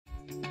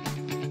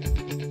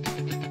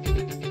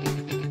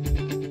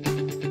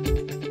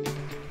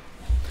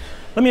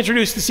Let me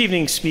introduce this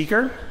evening's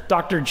speaker.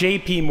 Dr.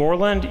 J.P.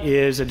 Moreland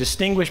is a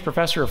distinguished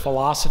professor of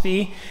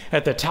philosophy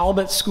at the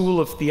Talbot School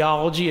of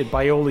Theology at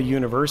Biola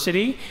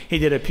University. He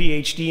did a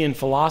PhD in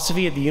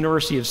philosophy at the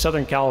University of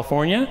Southern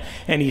California,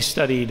 and he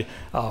studied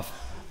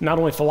not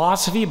only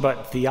philosophy,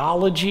 but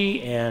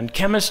theology and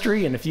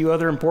chemistry and a few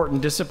other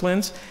important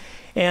disciplines.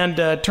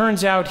 And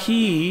turns out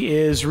he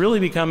is really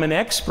become an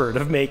expert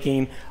of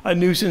making a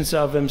nuisance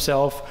of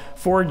himself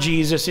for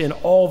Jesus in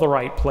all the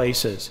right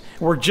places.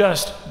 We're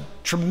just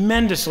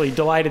tremendously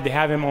delighted to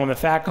have him on the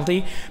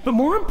faculty, but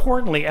more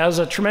importantly, as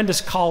a tremendous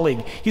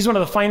colleague, he's one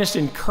of the finest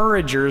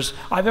encouragers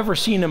I've ever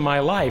seen in my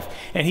life.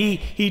 And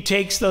he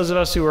takes those of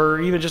us who are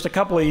even just a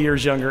couple of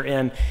years younger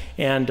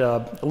and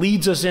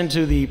leads us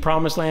into the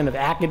promised land of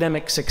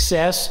academic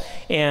success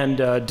and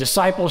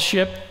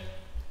discipleship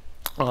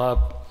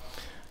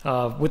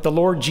with the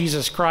Lord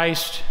Jesus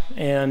Christ,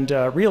 and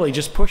really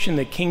just pushing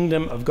the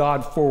kingdom of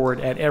God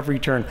forward at every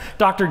turn.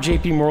 Dr.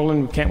 J.P.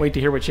 Moreland, we can't wait to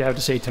hear what you have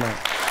to say tonight.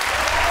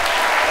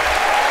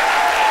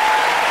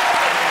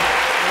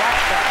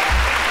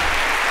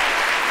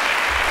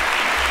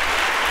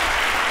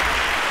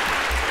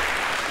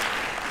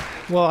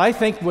 Well, I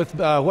think with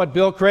what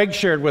Bill Craig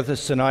shared with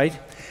us tonight,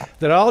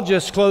 that I'll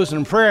just close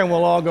in prayer and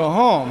we'll all go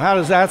home. How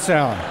does that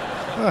sound?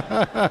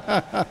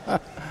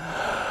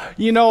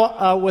 You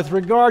know, with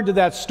regard to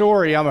that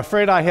story, I'm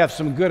afraid I have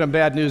some good and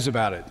bad news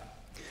about it.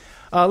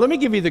 Let me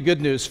give you the good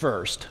news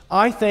first.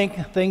 I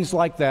think things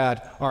like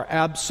that are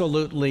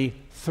absolutely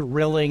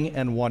thrilling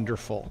and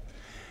wonderful.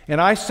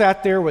 And I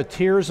sat there with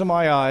tears in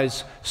my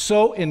eyes,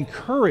 so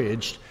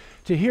encouraged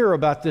to hear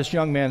about this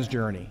young man's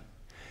journey.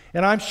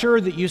 And I'm sure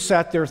that you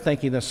sat there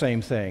thinking the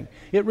same thing.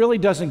 It really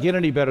doesn't get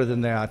any better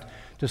than that,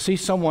 to see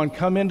someone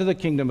come into the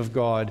kingdom of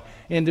God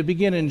and to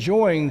begin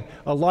enjoying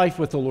a life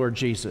with the Lord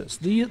Jesus.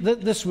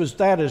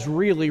 That is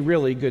really,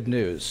 really good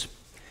news.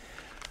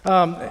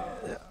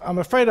 I'm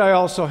afraid I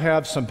also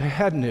have some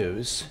bad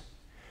news.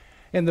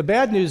 And the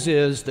bad news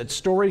is that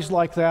stories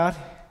like that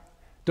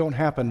don't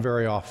happen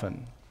very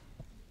often.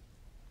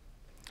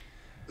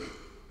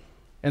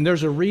 And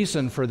there's a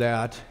reason for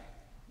that,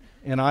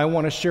 and I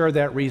want to share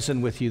that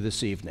reason with you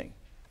this evening.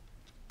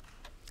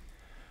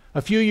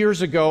 A few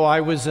years ago,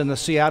 I was in the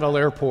Seattle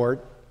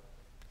airport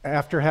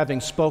after having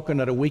spoken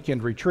at a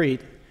weekend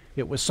retreat.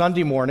 It was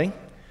Sunday morning.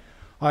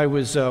 I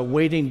was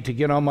waiting to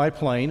get on my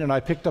plane, and I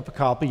picked up a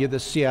copy of the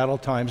Seattle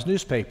Times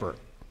newspaper.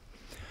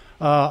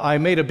 I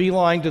made a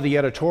beeline to the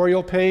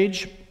editorial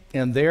page,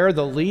 and there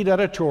the lead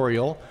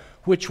editorial,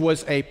 which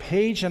was a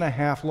page and a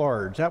half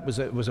large.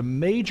 It was a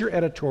major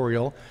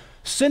editorial,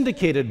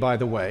 syndicated, by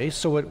the way,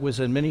 so it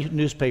was in many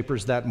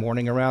newspapers that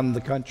morning around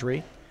the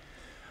country,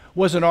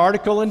 was an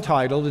article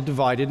entitled "A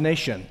Divided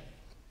Nation."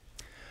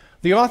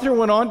 The author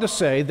went on to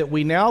say that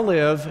we now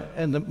live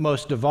in the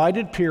most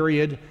divided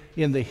period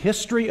in the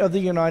history of the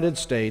United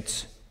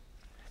States,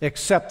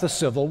 except the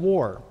Civil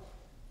War.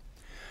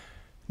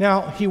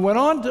 Now, he went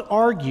on to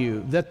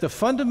argue that the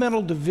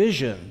fundamental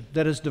division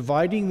that is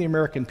dividing the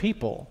American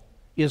people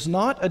is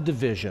not a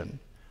division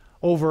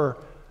over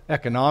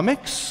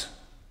economics,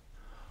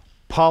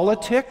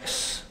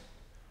 politics,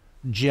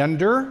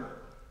 gender,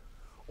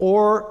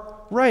 or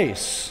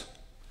race.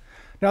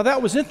 Now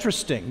that was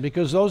interesting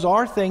because those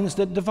are things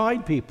that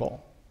divide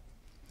people.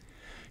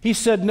 He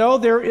said, no,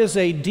 there is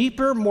a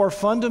deeper, more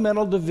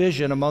fundamental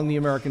division among the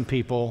American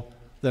people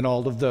than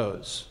all of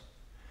those.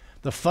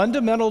 The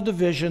fundamental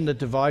division that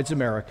divides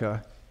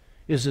America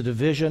is a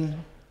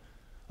division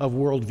of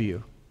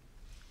worldview.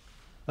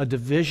 A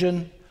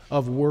division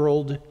of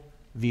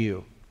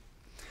worldview.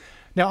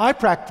 Now, I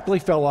practically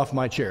fell off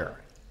my chair,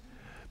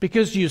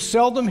 because you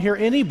seldom hear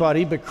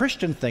anybody but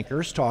Christian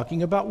thinkers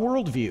talking about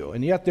worldview.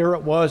 And yet there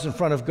it was in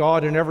front of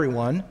God and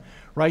everyone,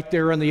 right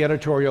there on the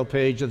editorial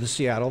page of the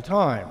Seattle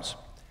Times.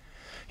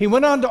 He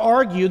went on to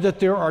argue that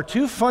there are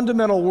two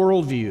fundamental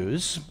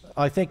worldviews.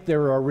 I think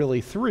there are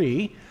really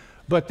three,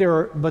 but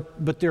there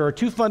are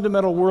two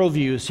fundamental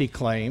worldviews, he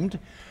claimed.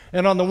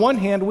 And on the one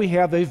hand, we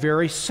have a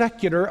very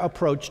secular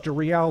approach to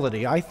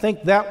reality. I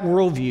think that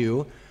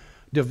worldview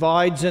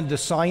divides into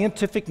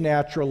scientific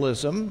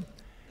naturalism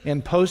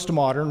and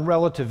postmodern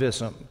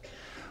relativism.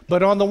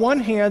 But on the one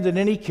hand, in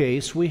any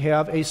case, we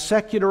have a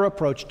secular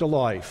approach to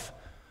life.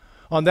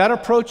 On that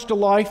approach to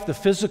life, the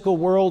physical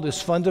world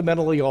is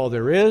fundamentally all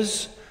there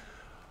is.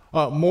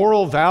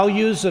 Moral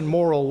values and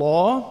moral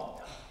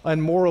law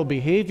and moral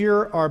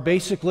behavior are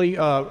basically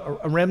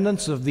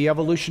remnants of the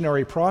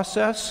evolutionary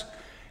process.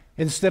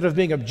 Instead of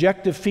being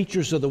objective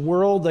features of the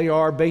world, they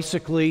are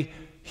basically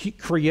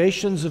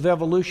creations of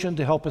evolution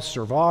to help us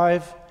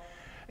survive,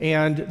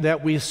 and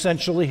that we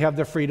essentially have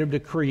the freedom to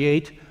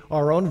create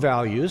our own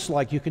values,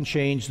 like you can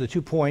change the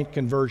 2-point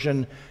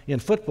conversion in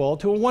football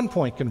to a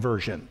 1-point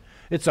conversion.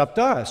 It's up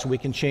to us. We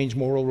can change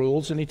moral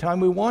rules anytime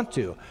we want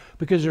to,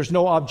 because there's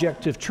no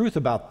objective truth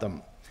about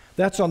them.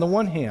 That's on the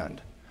one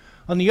hand.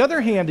 On the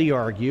other hand, he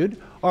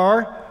argued,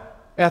 are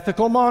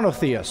ethical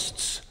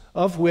monotheists,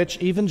 of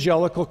which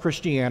evangelical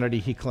Christianity,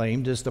 he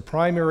claimed, is the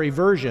primary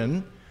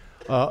version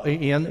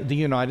in the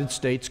United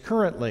States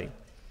currently.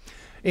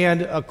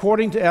 And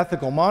according to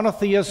ethical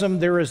monotheism,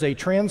 there is a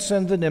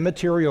transcendent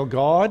immaterial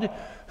God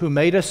who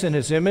made us in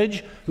his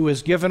image, who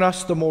has given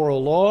us the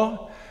moral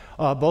law,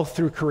 both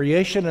through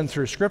creation and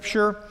through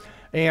Scripture,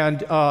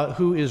 and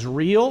who is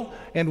real,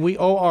 and we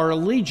owe our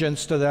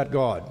allegiance to that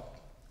God.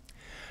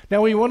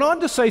 Now, he went on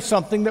to say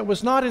something that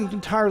was not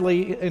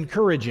entirely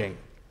encouraging.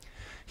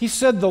 He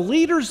said the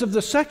leaders of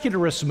the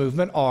secularist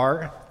movement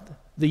are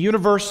the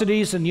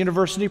universities and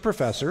university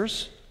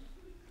professors,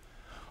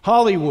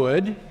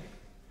 Hollywood,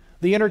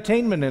 the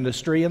entertainment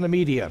industry, and the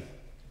media.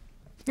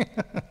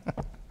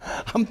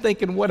 I'm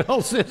thinking, what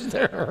else is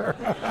there?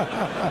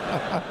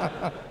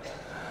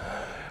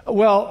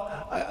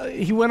 Well,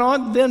 he went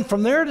on then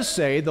from there to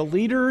say the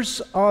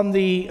leaders on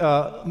the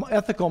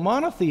ethical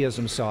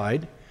monotheism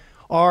side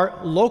are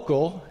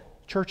local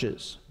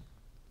churches.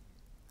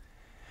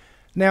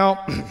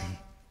 Now,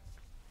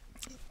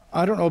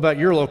 I don't know about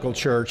your local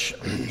church,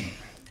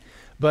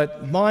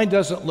 but mine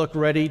doesn't look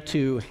ready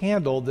to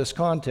handle this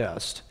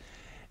contest.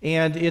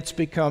 And it's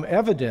become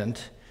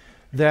evident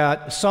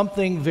that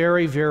something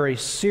very, very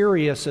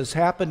serious has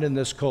happened in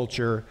this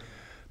culture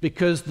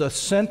because the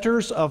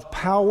centers of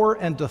power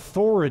and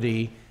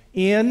authority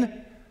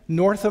in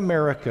North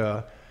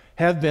America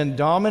have been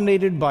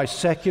dominated by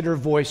secular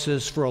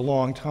voices for a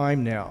long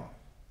time now.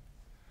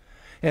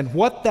 And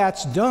what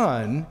that's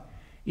done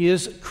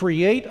is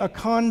create a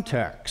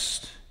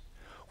context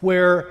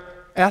where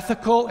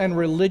ethical and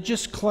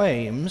religious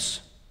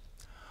claims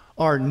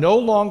are no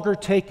longer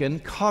taken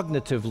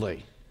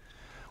cognitively.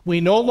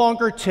 We no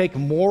longer take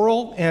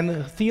moral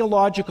and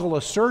theological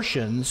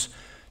assertions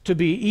to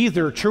be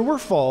either true or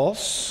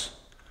false,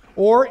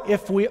 or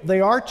if they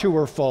are true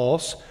or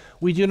false,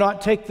 we do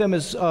not take them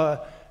as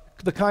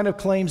the kind of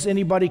claims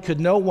anybody could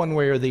know one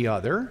way or the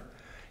other.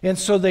 And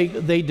so they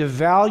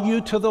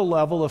devalue to the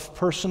level of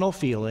personal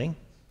feeling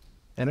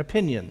and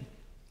opinion.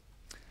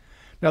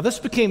 Now, this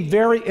became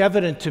very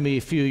evident to me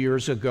a few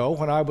years ago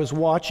when I was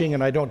watching,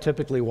 and I don't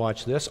typically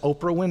watch this,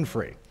 Oprah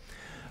Winfrey,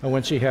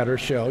 when she had her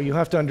show. You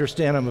have to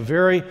understand I'm a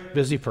very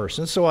busy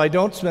person, so I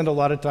don't spend a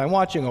lot of time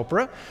watching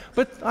Oprah,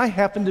 but I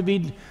happened to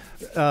be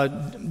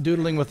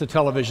doodling with the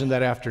television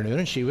that afternoon,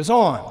 and she was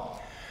on.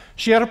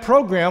 She had a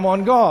program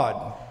on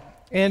God,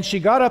 and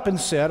she got up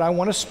and said, I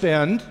want to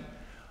spend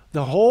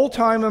the whole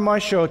time in my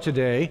show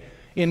today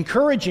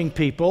encouraging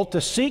people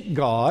to seek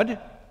God,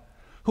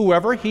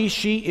 whoever he,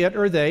 she, it,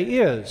 or they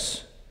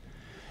is.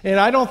 And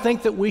I don't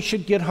think that we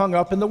should get hung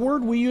up in the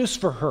word we use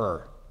for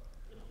her,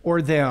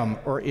 or them,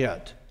 or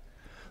it.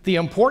 The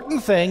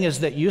important thing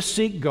is that you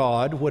seek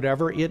God,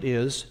 whatever it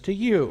is to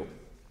you.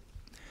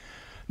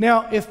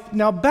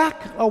 Now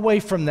back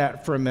away from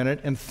that for a minute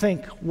and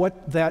think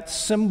what that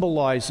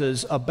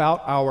symbolizes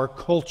about our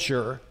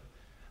culture,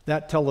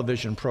 that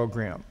television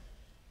program.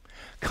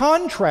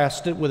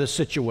 Contrast it with a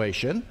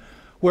situation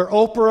where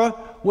Oprah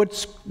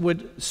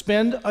would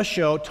spend a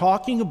show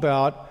talking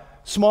about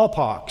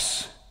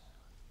smallpox.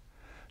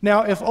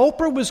 Now, if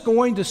Oprah was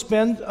going to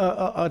spend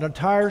an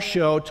entire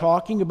show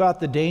talking about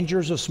the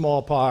dangers of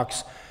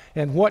smallpox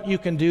and what you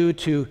can do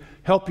to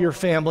help your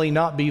family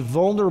not be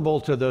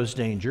vulnerable to those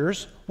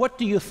dangers, what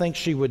do you think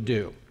she would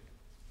do?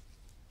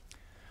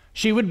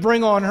 She would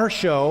bring on her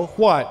show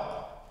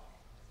what?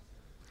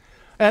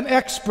 An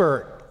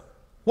expert.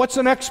 What's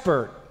an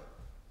expert?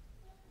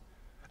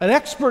 An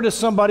expert is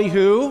somebody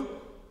who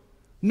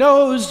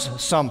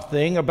knows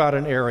something about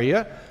an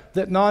area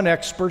that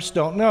non-experts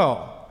don't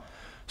know.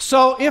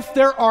 So if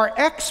there are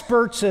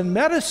experts in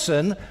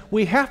medicine,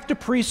 we have to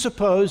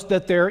presuppose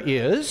that there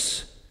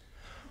is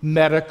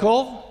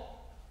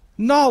medical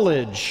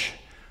knowledge,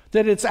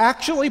 that it's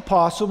actually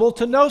possible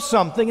to know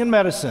something in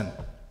medicine.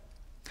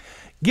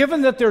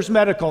 Given that there's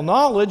medical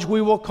knowledge, we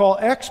will call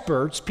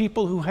experts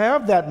people who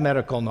have that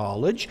medical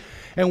knowledge,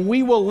 and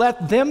we will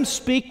let them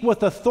speak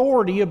with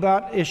authority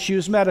about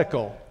issues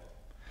medical.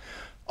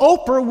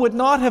 Oprah would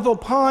not have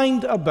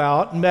opined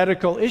about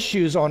medical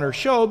issues on her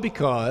show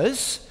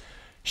because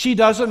she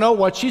doesn't know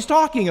what she's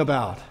talking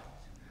about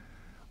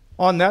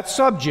on that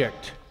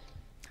subject.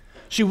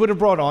 She would have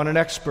brought on an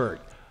expert.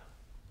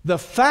 The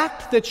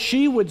fact that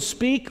she would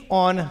speak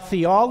on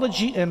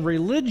theology and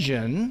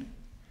religion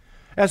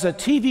as a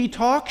TV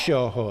talk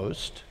show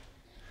host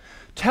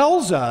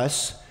tells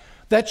us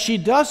that she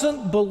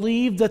doesn't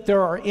believe that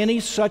there are any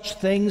such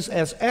things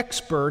as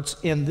experts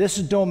in this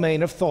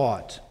domain of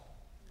thought.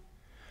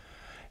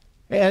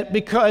 And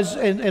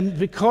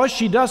because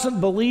she doesn't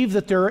believe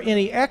that there are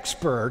any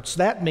experts,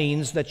 that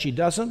means that she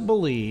doesn't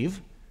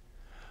believe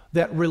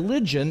that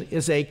religion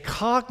is a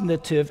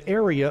cognitive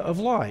area of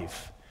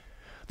life.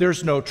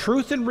 There's no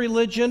truth in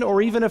religion,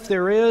 or even if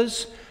there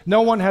is,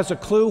 no one has a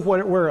clue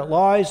where it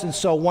lies, and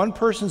so one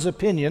person's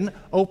opinion,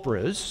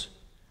 Oprah's,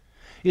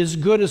 is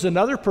good as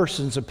another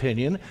person's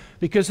opinion,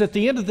 because at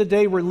the end of the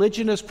day,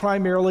 religion is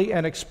primarily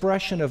an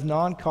expression of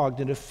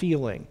non-cognitive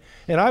feeling.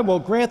 And I will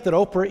grant that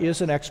Oprah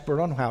is an expert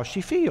on how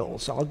she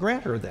feels. I'll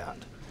grant her that,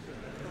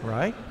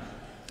 right?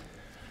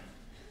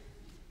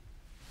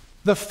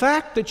 The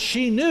fact that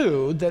she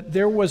knew that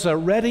there was a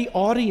ready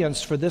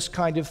audience for this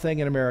kind of thing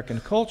in American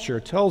culture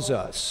tells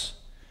us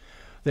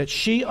that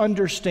she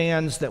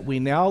understands that we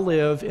now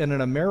live in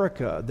an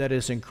America that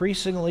is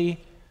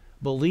increasingly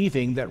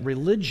believing that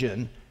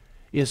religion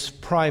is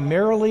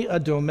primarily a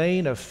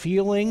domain of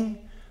feeling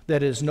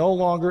that is no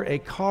longer a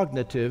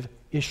cognitive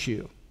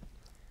issue.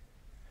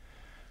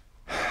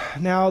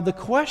 Now, the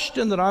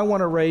question that I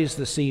want to raise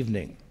this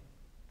evening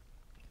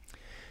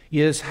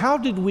is, how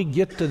did we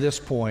get to this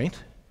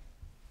point?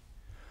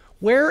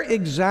 Where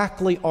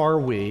exactly are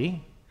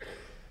we?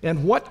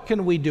 And what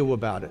can we do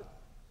about it?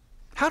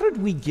 How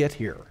did we get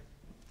here?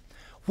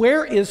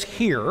 Where is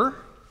here?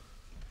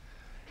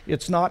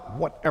 It's not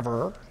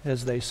whatever,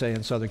 as they say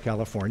in Southern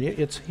California.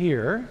 It's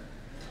here.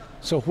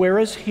 So where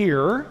is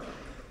here?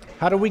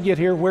 How do we get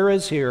here? Where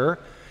is here?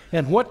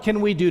 And what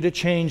can we do to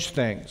change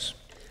things?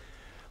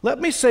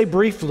 Let me say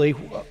briefly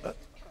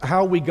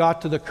how we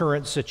got to the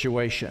current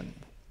situation.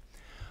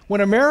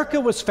 When America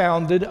was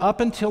founded,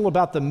 up until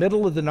about the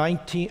middle of the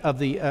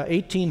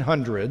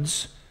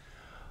 1800s,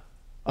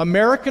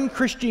 American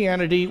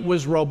Christianity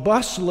was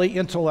robustly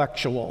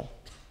intellectual.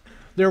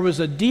 There was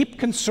a deep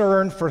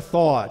concern for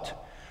thought.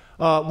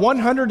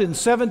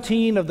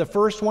 117 of the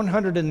first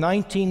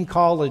 119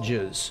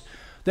 colleges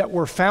that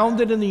were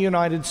founded in the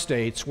United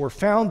States were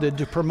founded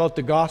to promote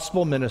the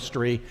gospel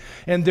ministry,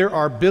 and there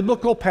are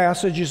biblical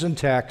passages and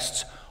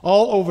texts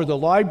all over the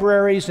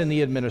libraries in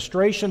the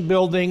administration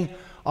building.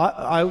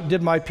 I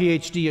did my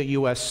PhD at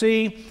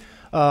USC.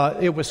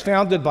 It was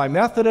founded by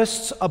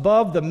Methodists.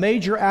 Above the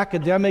major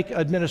academic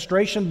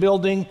administration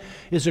building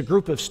is a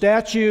group of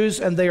statues,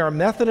 and they are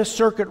Methodist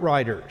circuit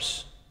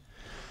riders.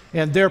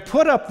 And they're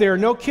put up there,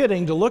 no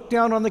kidding, to look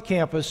down on the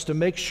campus to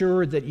make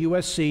sure that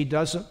USC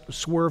doesn't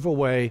swerve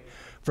away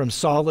from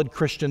solid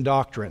Christian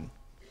doctrine.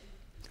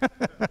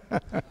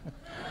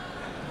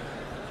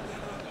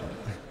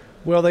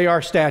 Well, they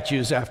are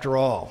statues after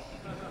all.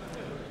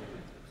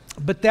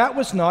 But that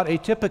was not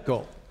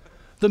atypical.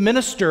 The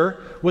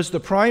minister was the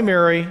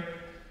primary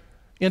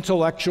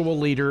intellectual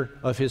leader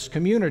of his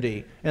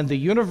community, and the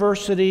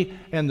university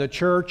and the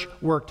church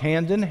worked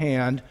hand in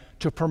hand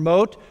to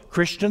promote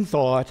Christian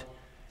thought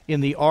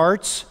in the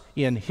arts,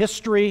 in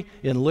history,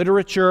 in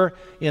literature,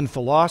 in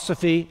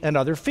philosophy, and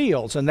other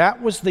fields. And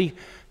that was the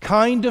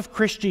kind of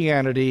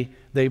Christianity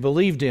they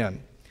believed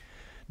in.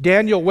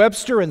 Daniel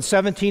Webster in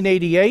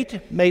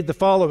 1788 made the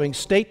following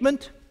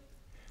statement,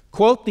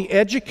 quote, "The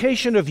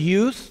education of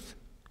youth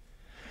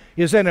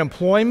is an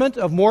employment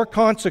of more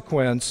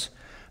consequence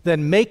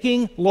than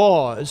making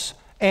laws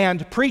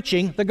and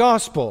preaching the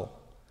gospel,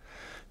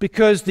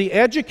 because the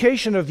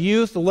education of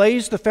youth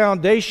lays the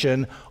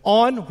foundation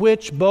on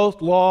which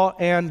both law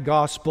and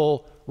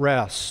gospel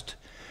rest."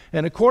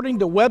 And according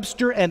to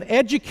Webster, an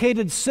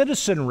educated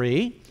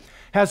citizenry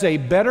has a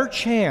better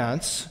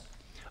chance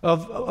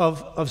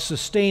of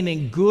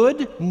sustaining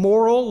good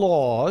moral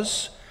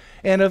laws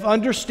and of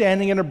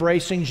understanding and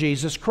embracing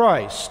Jesus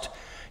Christ.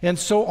 And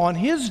so on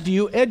his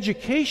view,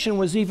 education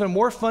was even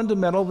more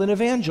fundamental than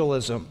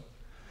evangelism,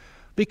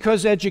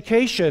 because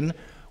education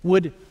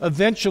would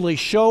eventually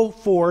show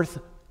forth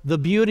the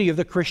beauty of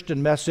the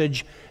Christian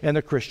message and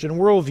the Christian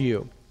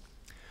worldview.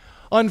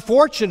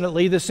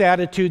 Unfortunately, this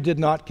attitude did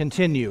not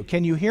continue.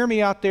 Can you hear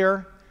me out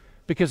there?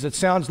 Because it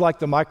sounds like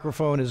the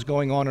microphone is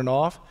going on and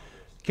off.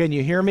 Can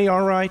you hear me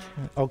all right?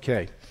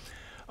 Okay.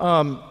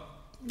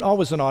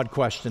 Always an odd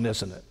question,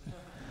 isn't it?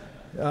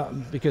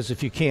 Because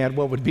if you can't,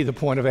 what would be the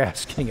point of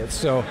asking it?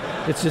 So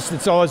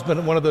it's always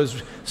been one of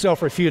those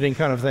self-refuting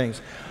kind of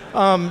things.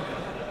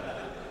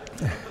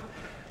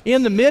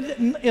 In the mid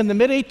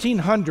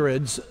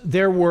 1800s,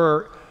 there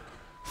were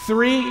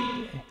three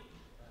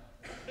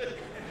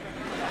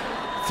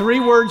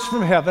words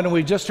from heaven, and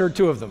we just heard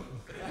two of them.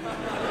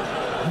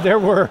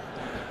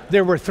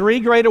 There were three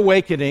great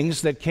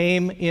awakenings that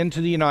came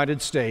into the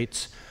United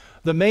States.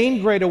 The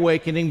main great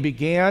awakening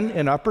began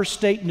in upper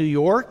state New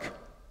York.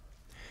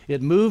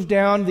 It moved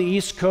down the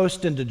East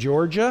Coast into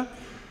Georgia,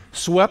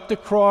 swept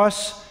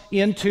across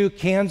into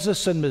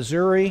Kansas and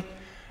Missouri,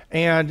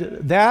 and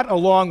that,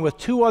 along with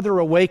two other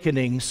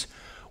awakenings,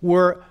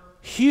 were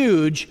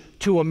huge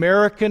to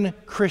American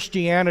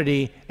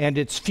Christianity and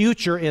its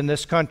future in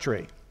this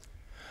country.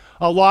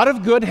 A lot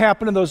of good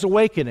happened in those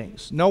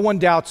awakenings. No one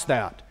doubts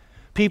that.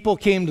 People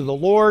came to the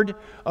Lord.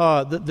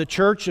 The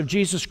Church of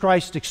Jesus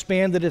Christ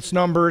expanded its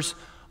numbers.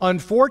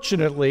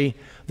 Unfortunately,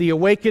 the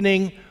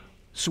awakenings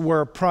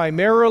were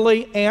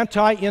primarily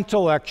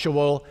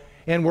anti-intellectual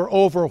and were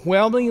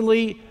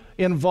overwhelmingly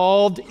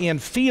involved in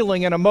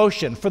feeling and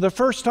emotion. For the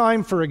first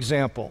time, for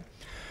example,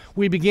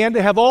 we began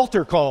to have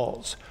altar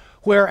calls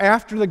where,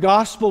 after the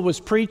gospel was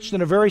preached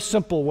in a very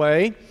simple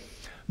way,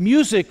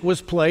 music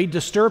was played to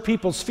stir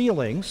people's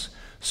feelings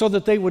so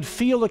that they would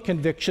feel a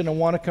conviction and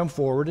want to come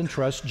forward and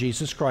trust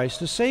Jesus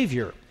Christ as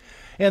Savior.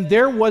 And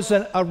there was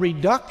a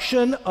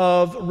reduction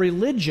of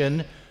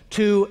religion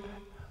to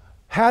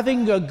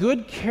having a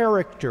good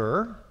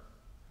character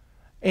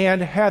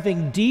and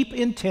having deep,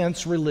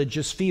 intense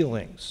religious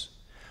feelings,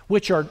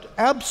 which are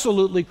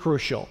absolutely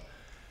crucial.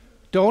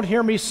 Don't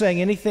hear me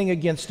saying anything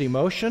against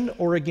emotion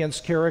or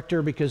against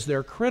character, because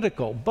they're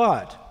critical,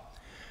 but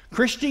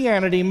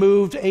Christianity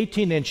moved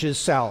 18 inches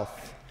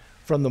south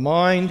from the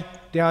mind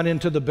down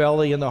into the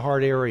belly and the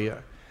heart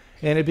area,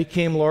 and it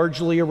became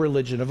largely a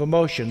religion of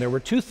emotion. There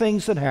were two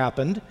things that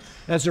happened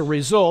as a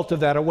result of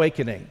that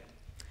awakening.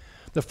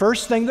 The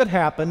first thing that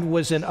happened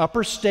was in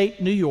upper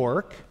state New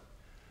York.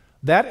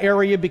 That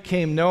area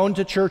became known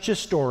to church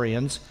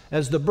historians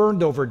as the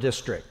burned-over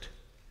district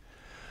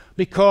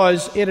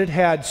because it had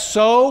had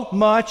so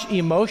much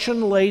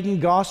emotion-laden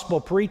gospel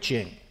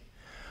preaching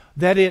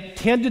that it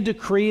tended to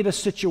create a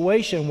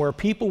situation where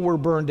people were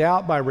burned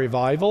out by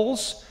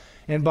revivals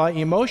and by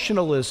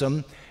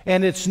emotionalism.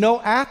 And it's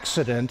no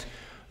accident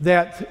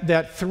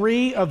that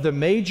three of the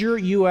major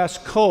U.S.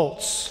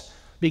 cults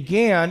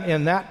began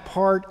in that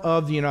part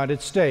of the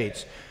United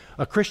States.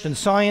 A Christian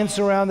Science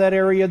around that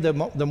area,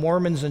 the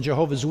Mormons and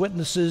Jehovah's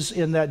Witnesses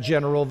in that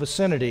general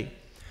vicinity.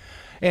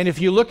 And if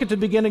you look at the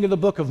beginning of the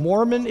Book of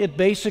Mormon, it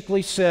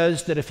basically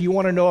says that if you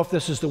want to know if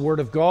this is the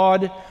Word of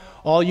God,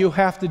 all you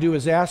have to do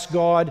is ask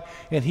God,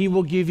 and He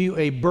will give you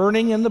a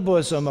burning in the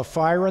bosom, a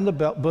fire in the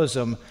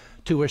bosom,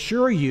 to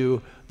assure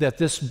you that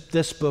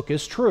this book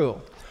is true.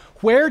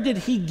 Where did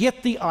he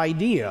get the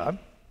idea,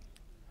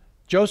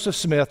 Joseph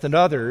Smith and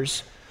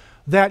others,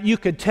 that you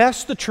could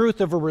test the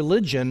truth of a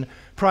religion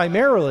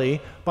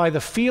primarily by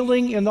the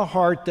feeling in the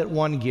heart that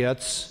one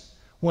gets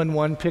when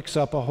one picks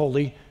up a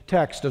holy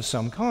text of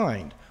some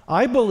kind?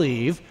 I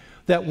believe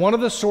that one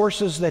of the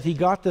sources that he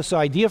got this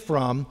idea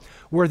from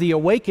were the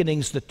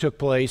awakenings that took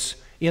place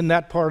in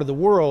that part of the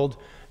world,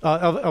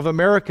 of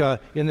America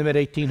in the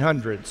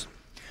mid-1800s.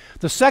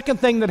 The second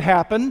thing that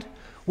happened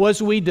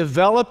was we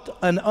developed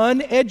an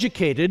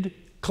uneducated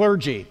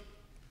clergy.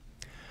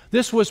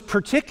 This was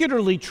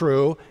particularly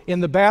true in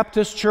the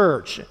Baptist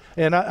church,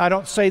 and I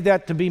don't say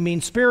that to be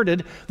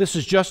mean-spirited. This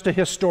is just a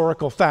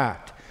historical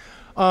fact.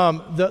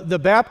 The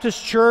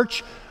Baptist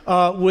church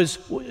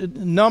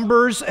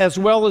numbers as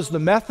well as the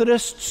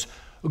Methodists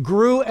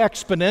grew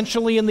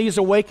exponentially in these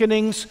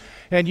awakenings,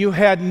 and you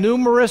had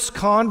numerous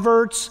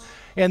converts,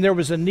 and there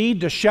was a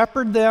need to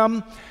shepherd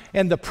them.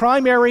 And the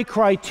primary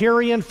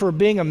criterion for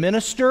being a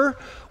minister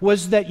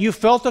was that you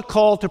felt a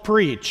call to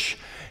preach.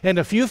 And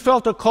if you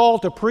felt a call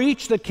to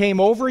preach that came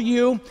over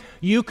you,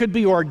 you could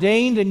be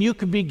ordained and you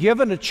could be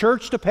given a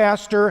church to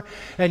pastor,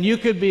 and you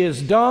could be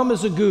as dumb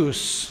as a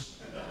goose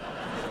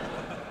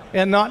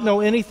and not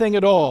know anything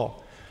at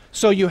all.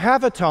 So you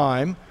have a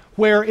time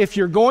where if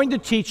you're going to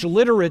teach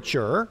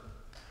literature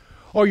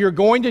or you're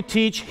going to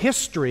teach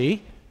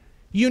history,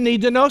 you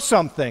need to know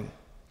something.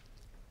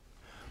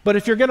 But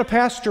if you're going to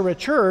pastor a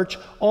church,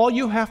 all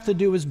you have to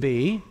do is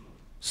be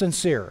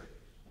sincere.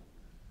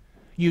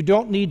 You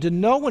don't need to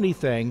know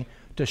anything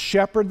to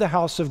shepherd the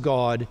house of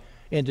God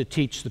and to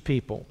teach the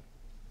people.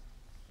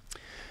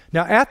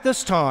 Now, at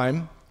this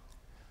time,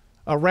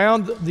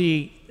 around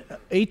the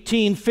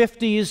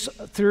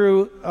 1850s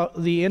through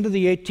the end of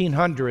the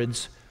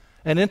 1800s,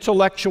 an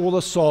intellectual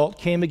assault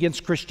came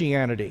against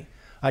Christianity.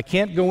 I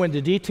can't go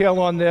into detail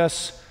on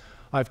this.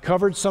 I've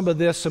covered some of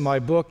this in my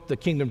book, The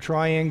Kingdom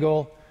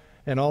Triangle,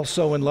 and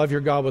also in Love Your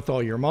God with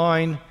All Your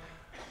Mind.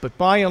 But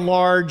by and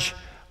large,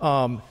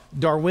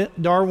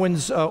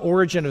 Darwin's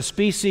Origin of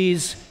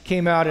Species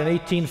came out in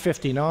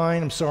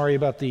 1859. I'm sorry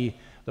about the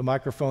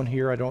microphone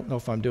here. I don't know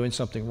if I'm doing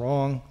something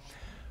wrong,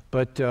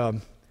 but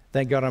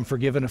thank God I'm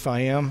forgiven if I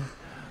am.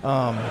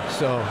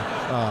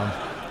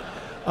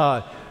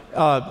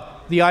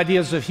 The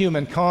ideas of Hume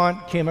and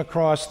Kant came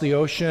across the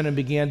ocean and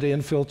began to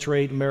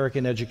infiltrate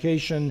American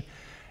education.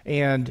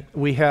 And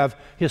we have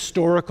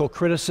historical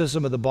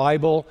criticism of the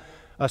Bible,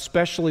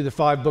 especially the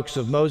 5 books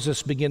of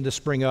Moses begin to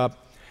spring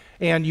up.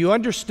 And you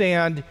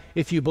understand,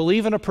 if you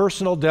believe in a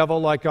personal devil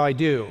like I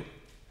do,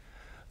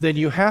 then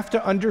you have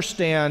to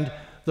understand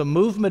the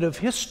movement of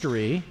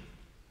history,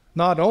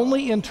 not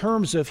only in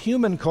terms of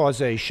human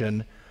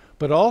causation,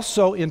 but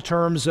also in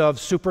terms of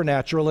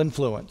supernatural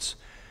influence.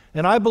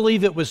 And I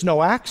believe it was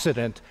no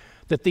accident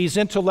that these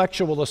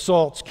intellectual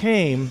assaults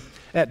came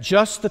at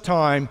just the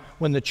time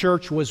when the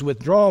church was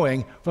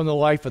withdrawing from the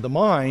life of the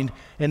mind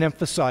and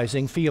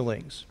emphasizing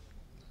feelings.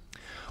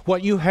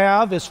 What you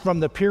have is from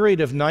the period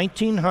of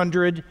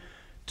 1900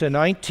 to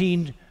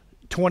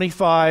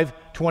 1925,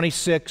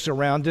 26,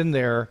 around in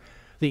there,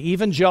 the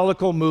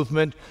evangelical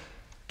movement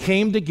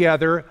came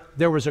together.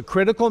 There was a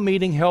critical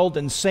meeting held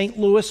in St.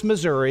 Louis,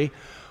 Missouri,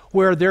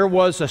 where there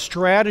was a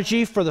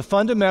strategy for the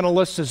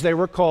fundamentalists, as they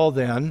were called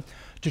then,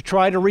 to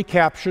try to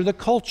recapture the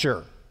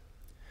culture.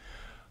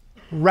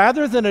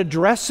 Rather than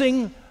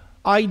addressing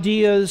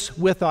ideas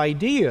with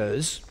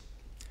ideas,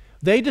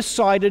 they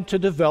decided to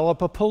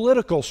develop a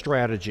political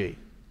strategy.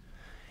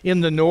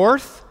 In the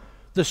North,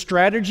 the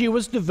strategy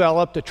was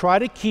developed to try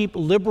to keep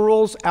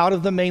liberals out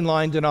of the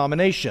mainline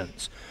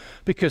denominations,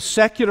 because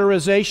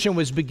secularization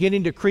was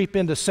beginning to creep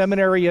into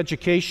seminary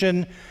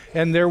education,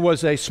 and there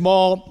was a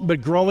small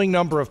but growing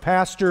number of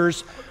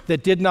pastors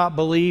that did not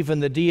believe in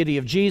the deity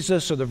of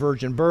Jesus or the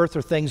virgin birth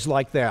or things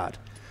like that.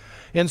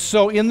 And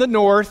so in the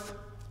North,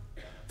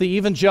 the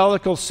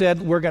evangelicals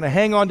said, we're going to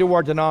hang on to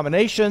our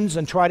denominations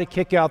and try to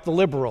kick out the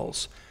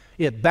liberals.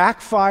 It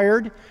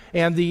backfired,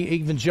 and the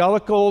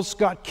evangelicals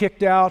got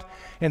kicked out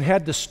and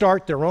had to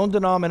start their own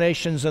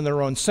denominations and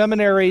their own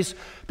seminaries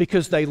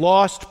because they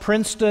lost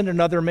Princeton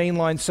and other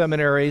mainline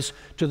seminaries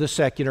to the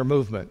secular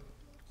movement.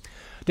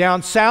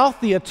 Down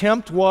south, the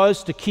attempt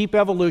was to keep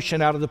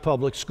evolution out of the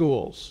public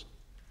schools.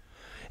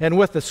 And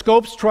with the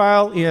Scopes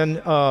trial in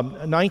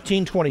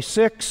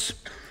 1926,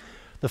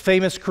 the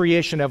famous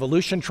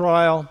creation-evolution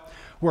trial,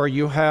 where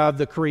you have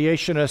the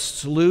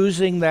creationists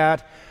losing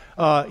that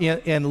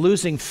and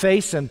losing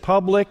face in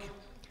public,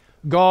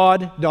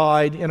 God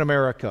died in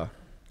America.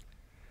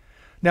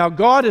 Now,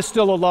 God is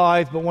still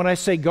alive, but when I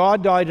say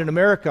God died in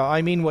America,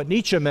 I mean what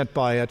Nietzsche meant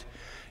by it,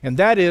 and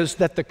that is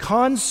that the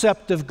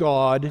concept of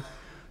God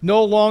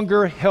no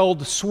longer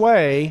held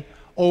sway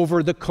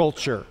over the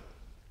culture.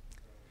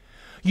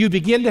 You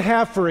begin to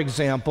have, for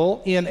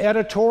example, in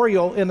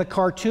the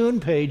cartoon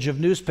page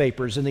of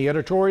newspapers, in the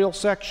editorial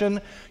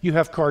section, you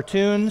have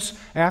cartoons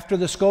after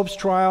the Scopes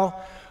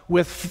trial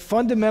with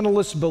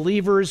fundamentalist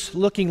believers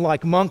looking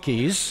like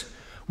monkeys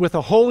with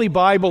a Holy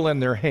Bible in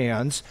their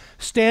hands,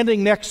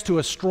 standing next to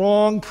a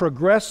strong,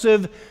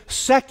 progressive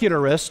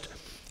secularist,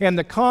 and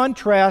the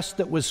contrast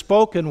that was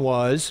spoken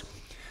was,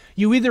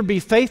 you either be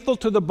faithful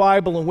to the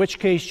Bible, in which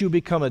case you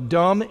become a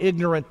dumb,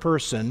 ignorant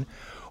person,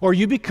 or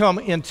you become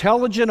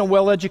intelligent and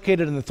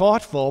well-educated and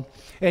thoughtful,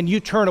 and you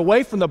turn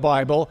away from the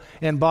Bible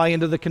and buy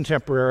into the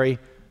contemporary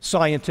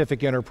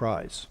scientific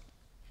enterprise.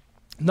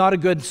 Not a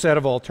good set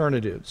of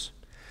alternatives.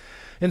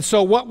 And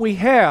so what we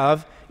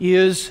have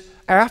is,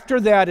 after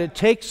that, it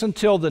takes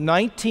until the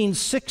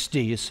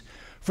 1960s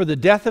for the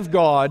death of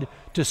God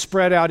to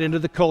spread out into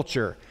the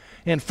culture.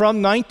 And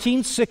from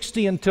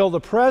 1960 until the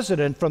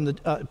present, from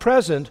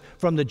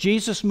the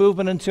Jesus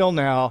movement until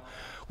now,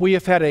 we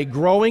have had a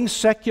growing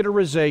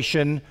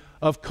secularization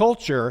of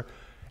culture,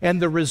 and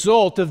the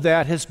result of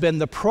that has been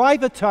the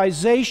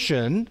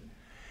privatization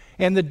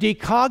and the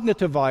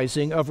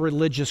decognitivizing of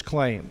religious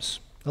claims.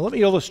 Now, let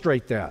me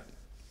illustrate that.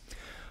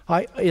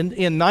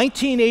 In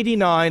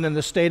 1989, in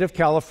the state of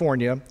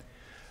California,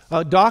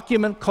 a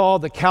document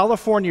called the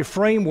California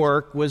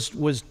Framework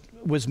was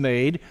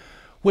made,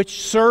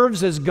 which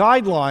serves as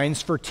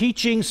guidelines for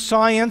teaching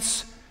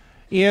science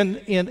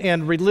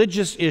and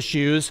religious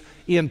issues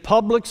in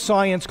public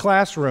science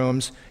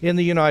classrooms in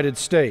the United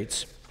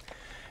States.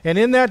 And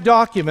in that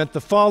document,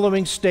 the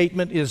following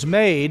statement is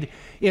made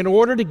in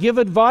order to give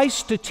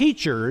advice to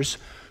teachers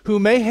who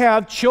may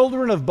have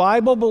children of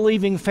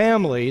Bible-believing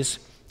families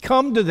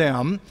come to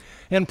them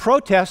and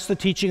protest the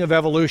teaching of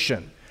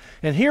evolution.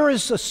 And here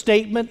is a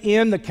statement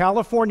in the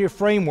California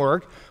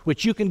Framework,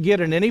 which you can get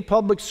in any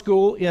public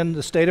school in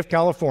the state of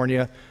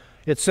California.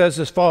 It says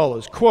as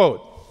follows,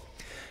 quote,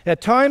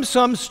 "At times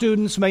some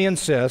students may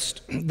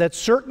insist that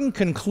certain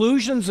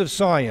conclusions of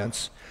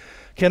science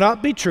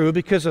cannot be true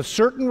because of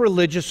certain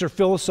religious or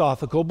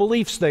philosophical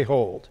beliefs they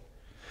hold.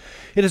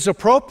 It is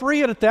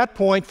appropriate at that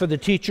point for the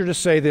teacher to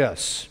say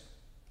this: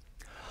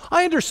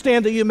 I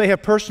understand that you may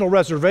have personal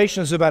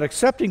reservations about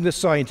accepting this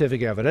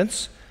scientific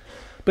evidence,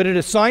 but it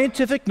is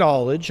scientific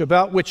knowledge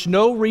about which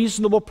no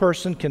reasonable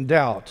person can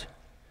doubt.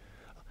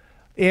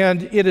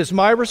 And it is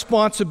my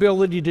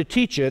responsibility to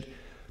teach it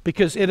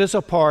because it is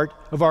a part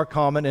of our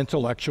common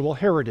intellectual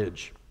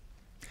heritage."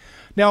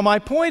 Now, my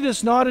point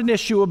is not an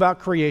issue about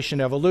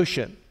creation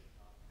evolution.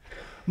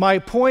 My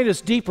point is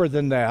deeper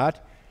than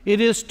that. It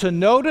is to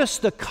notice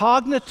the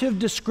cognitive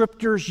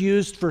descriptors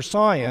used for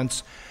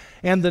science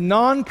and the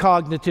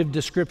non-cognitive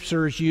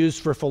descriptors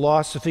used for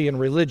philosophy and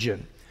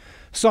religion.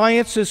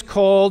 Science is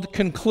called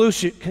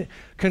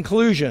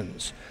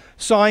conclusions.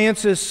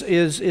 Science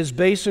is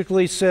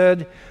basically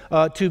said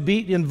to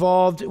be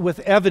involved with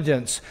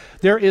evidence.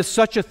 There is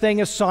such a thing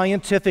as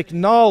scientific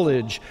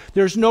knowledge.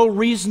 There's no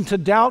reason to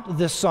doubt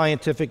this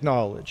scientific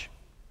knowledge.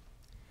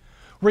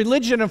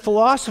 Religion and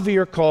philosophy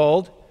are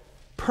called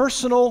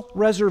personal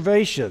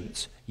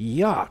reservations.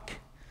 Yuck.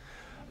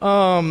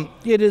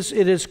 It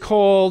is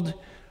called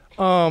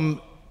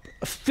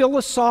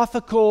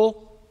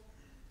philosophical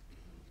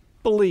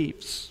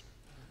beliefs.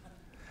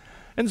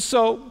 And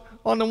so,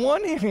 on the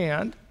one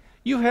hand,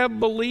 you have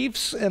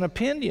beliefs and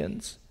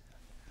opinions,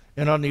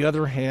 and on the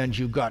other hand,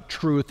 you've got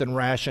truth and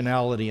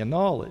rationality and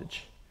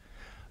knowledge.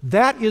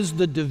 That is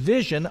the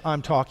division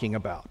I'm talking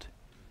about.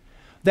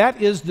 That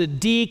is the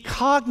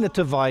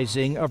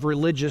decognitivizing of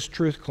religious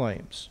truth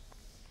claims.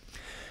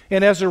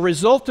 And as a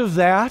result of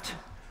that,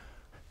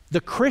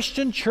 the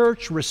Christian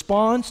church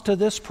responds to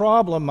this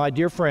problem, my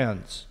dear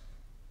friends,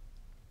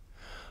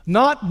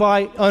 not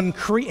by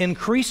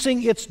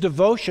increasing its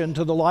devotion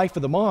to the life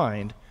of the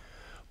mind,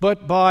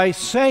 but by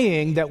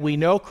saying that we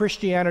know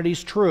Christianity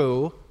is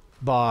true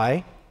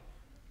by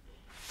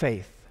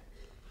faith.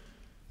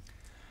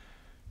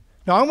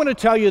 Now, I'm going to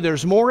tell you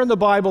there's more in the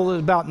Bible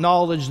about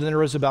knowledge than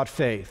there is about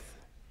faith.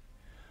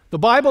 The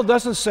Bible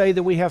doesn't say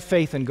that we have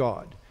faith in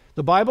God.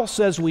 The Bible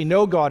says we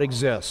know God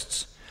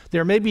exists.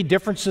 There may be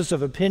differences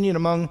of opinion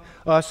among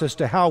us as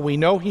to how we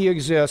know He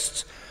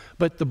exists,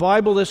 but the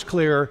Bible is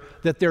clear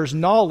that there's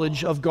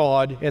knowledge of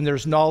God and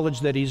there's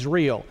knowledge that He's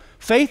real.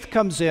 Faith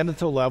comes in at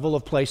the level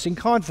of placing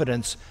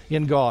confidence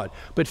in God.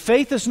 But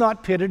faith is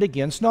not pitted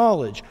against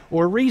knowledge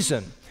or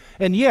reason.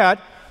 And yet,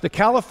 the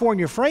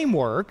California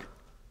framework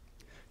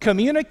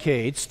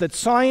communicates that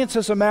science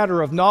is a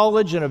matter of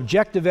knowledge and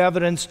objective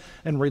evidence,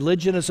 and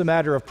religion is a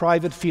matter of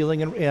private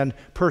feeling and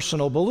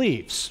personal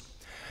beliefs.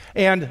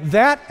 And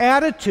that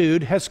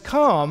attitude has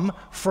come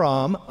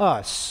from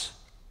us.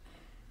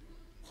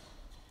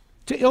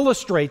 To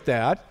illustrate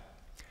that,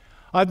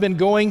 I've been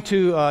going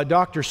to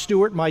Dr.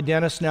 Stewart, my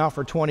dentist, now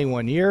for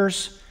 21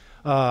 years.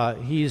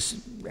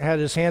 He's had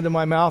his hand in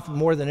my mouth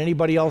more than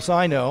anybody else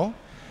I know.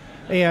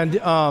 And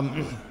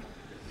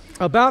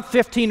about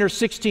 15 or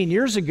 16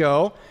 years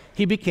ago,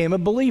 he became a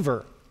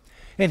believer.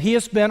 And he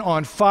has been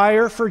on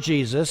fire for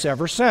Jesus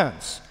ever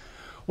since.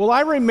 Well,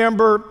 I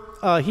remember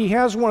he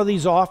has one of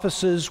these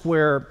offices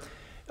where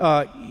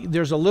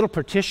there's a little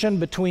partition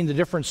between the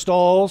different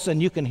stalls,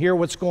 and you can hear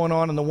what's going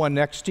on in the one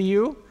next to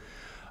you.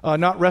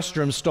 Not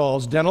restroom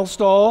stalls, dental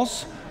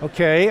stalls.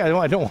 Okay,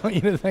 I don't want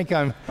you to think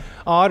I'm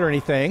odd or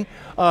anything.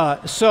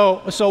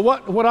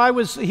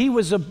 He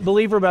was a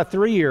believer about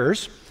 3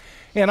 years,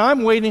 and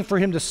I'm waiting for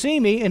him to see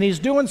me, and he's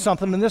doing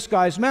something in this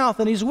guy's mouth,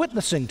 and he's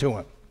witnessing to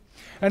him.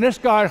 And this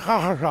guy,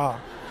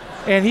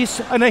 and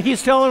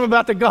he's telling him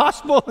about the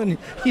gospel, and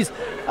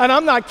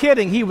I'm not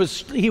kidding. He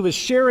was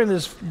sharing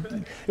this.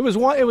 It was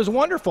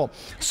wonderful.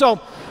 So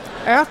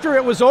after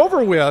it was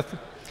over with,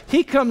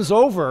 he comes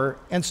over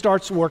and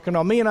starts working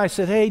on me, and I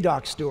said, "Hey,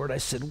 Doc Stewart," I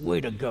said, "way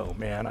to go,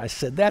 man." I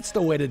said, "That's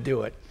the way to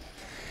do it."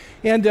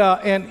 And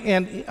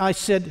I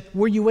said,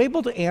 "Were you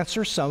able to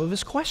answer some of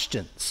his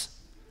questions?"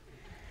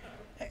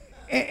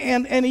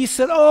 And he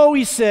said, "Oh,"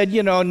 he said,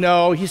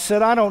 "no." He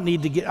said, I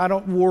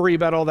don't worry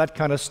about all that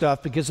kind of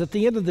stuff, because at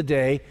the end of the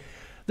day,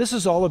 this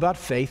is all about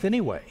faith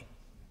anyway."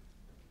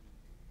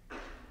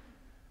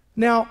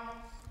 Now,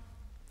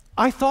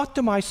 I thought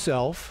to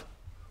myself,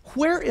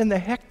 where in the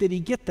heck did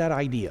he get that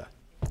idea?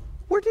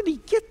 Where did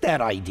he get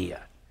that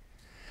idea?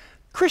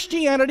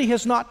 Christianity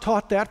has not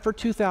taught that for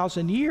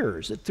 2,000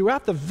 years.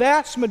 Throughout the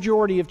vast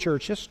majority of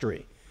church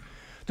history,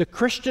 the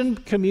Christian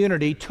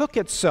community took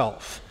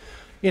itself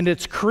in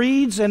its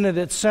creeds and in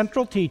its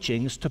central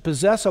teachings to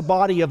possess a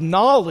body of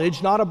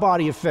knowledge, not a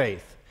body of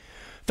faith.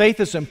 Faith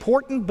is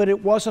important, but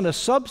it wasn't a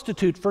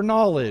substitute for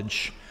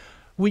knowledge.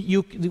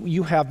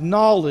 You have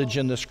knowledge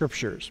in the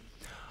Scriptures.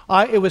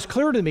 It was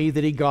clear to me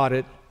that he got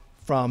it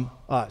from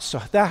us. So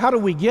how do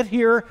we get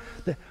here?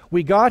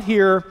 We got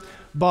here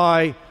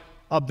by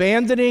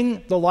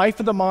abandoning the life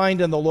of the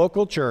mind in the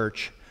local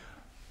church,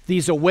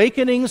 these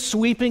awakenings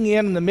sweeping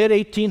in the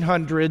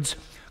mid-1800s,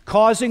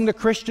 causing the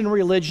Christian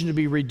religion to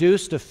be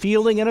reduced to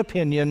feeling and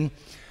opinion,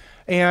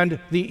 and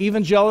the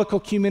evangelical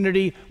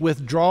community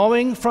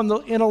withdrawing from the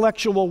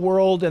intellectual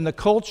world and the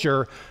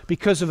culture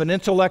because of an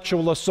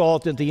intellectual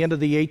assault at the end of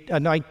the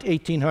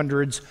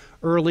 1800s,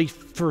 early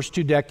first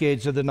 2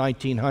 decades of the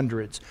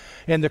 1900s.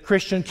 And the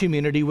Christian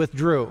community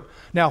withdrew.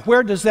 Now,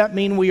 where does that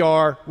mean we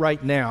are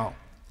right now?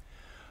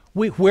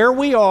 Where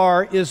we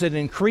are is an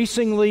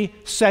increasingly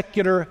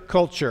secular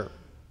culture.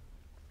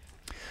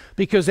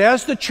 Because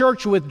as the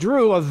church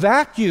withdrew, a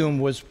vacuum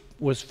was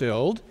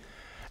filled,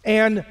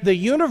 and the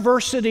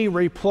university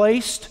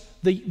replaced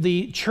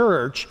the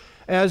church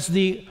as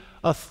the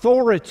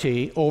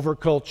authority over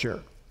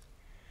culture.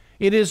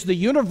 It is the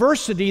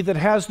university that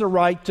has the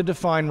right to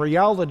define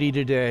reality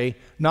today,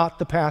 not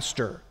the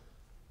pastor.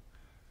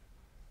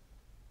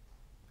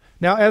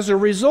 Now, as a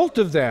result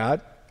of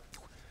that,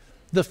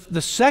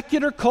 the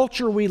secular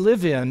culture we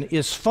live in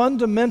is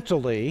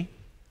fundamentally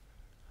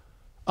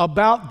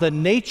about the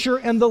nature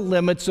and the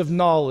limits of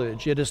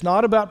knowledge. It is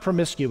not about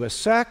promiscuous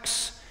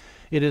sex.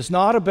 It is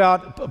not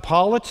about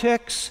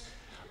politics.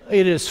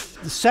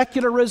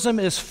 Secularism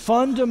is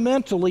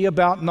fundamentally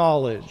about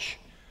knowledge,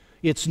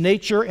 its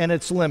nature and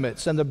its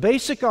limits. And the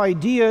basic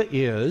idea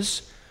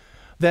is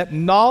that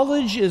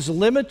knowledge is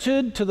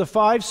limited to the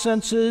 5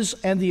 senses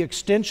and the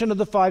extension of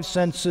the 5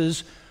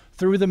 senses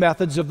through the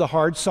methods of the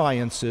hard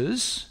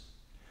sciences.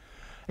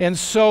 And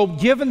so,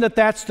 given that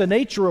that's the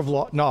nature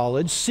of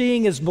knowledge,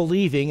 seeing is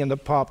believing in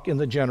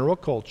the general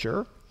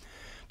culture.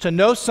 To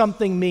know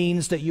something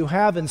means that you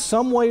have in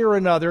some way or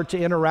another to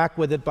interact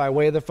with it by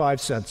way of the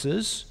 5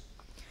 senses,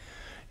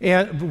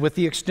 and with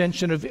the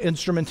extension of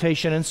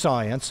instrumentation and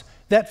science.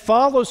 That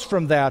follows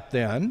from that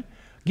then,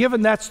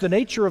 given that's the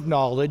nature of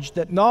knowledge,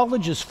 that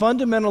knowledge is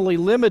fundamentally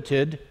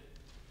limited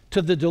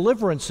to the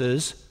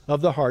deliverances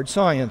of the hard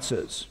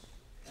sciences.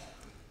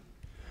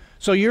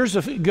 So years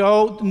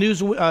ago,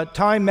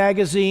 Time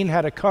magazine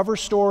had a cover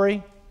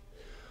story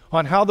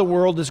on how the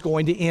world is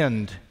going to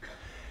end.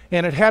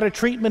 And it had a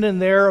treatment in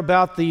there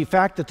about the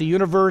fact that the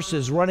universe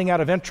is running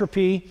out of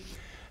entropy,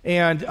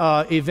 and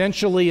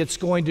eventually it's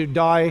going to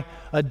die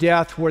a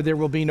death where there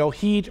will be no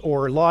heat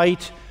or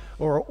light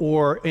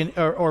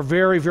or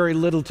very, very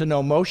little to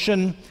no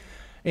motion,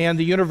 and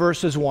the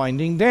universe is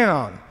winding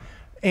down.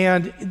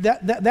 And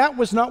that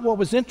was not what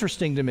was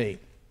interesting to me.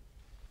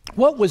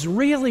 What was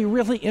really,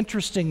 really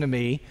interesting to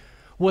me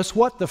was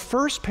what the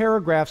first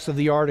paragraphs of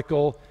the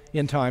article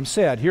in Time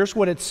said. Here's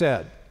what it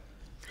said.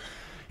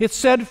 It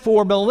said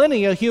for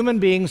millennia, human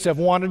beings have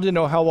wanted to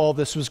know how all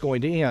this was going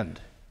to end.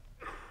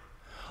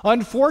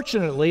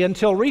 Unfortunately,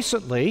 until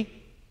recently,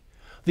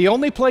 the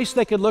only place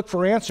they could look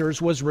for answers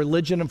was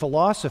religion and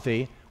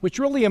philosophy, which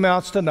really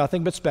amounts to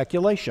nothing but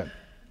speculation.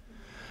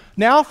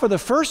 Now, for the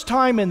first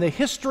time in the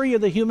history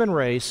of the human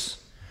race,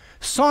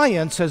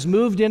 science has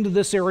moved into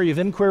this area of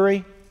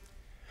inquiry,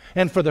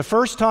 and for the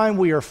first time,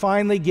 we are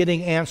finally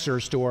getting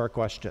answers to our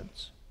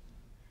questions.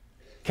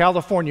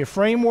 California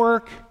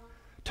Framework,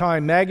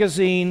 Time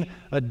Magazine,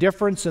 a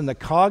difference in the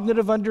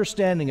cognitive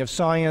understanding of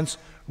science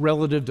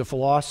relative to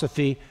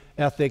philosophy,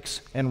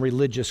 ethics, and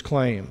religious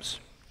claims.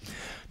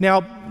 Now,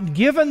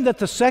 given that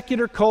the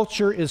secular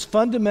culture is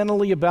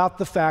fundamentally about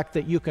the fact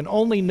that you can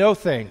only know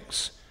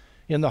things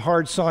in the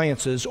hard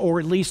sciences, or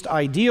at least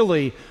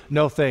ideally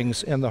know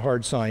things in the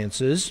hard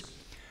sciences,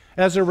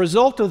 as a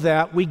result of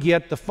that, we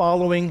get the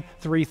following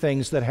three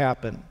things that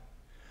happen.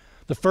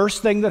 The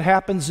first thing that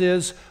happens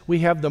is we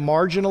have the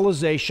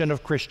marginalization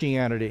of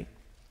Christianity.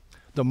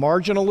 The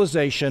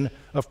marginalization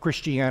of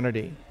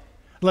Christianity.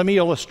 Let me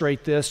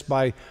illustrate this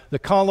by the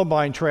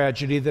Columbine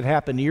tragedy that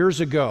happened years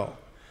ago.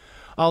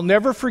 I'll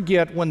never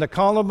forget when the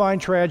Columbine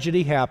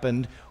tragedy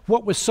happened,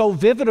 what was so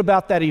vivid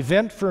about that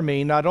event for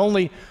me, not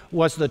only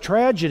was the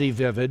tragedy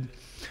vivid,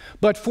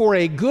 but for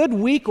a good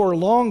week or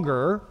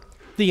longer,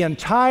 the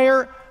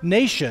entire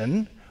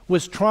nation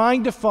was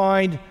trying to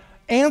find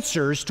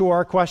answers to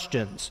our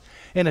questions.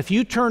 And if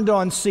you turned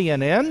on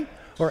CNN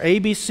or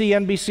ABC,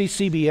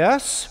 NBC,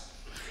 CBS,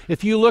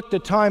 if you looked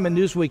at Time and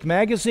Newsweek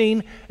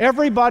magazine,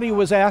 everybody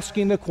was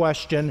asking the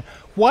question,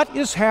 what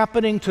is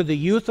happening to the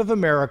youth of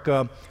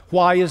America?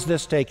 Why is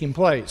this taking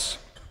place?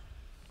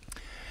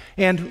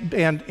 And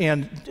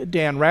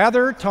Dan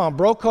Rather, Tom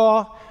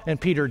Brokaw, and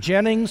Peter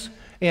Jennings,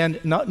 and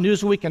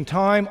Newsweek and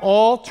Time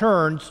all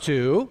turned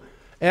to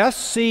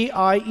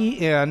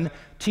SCIENTISTS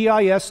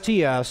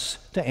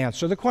to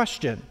answer the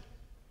question.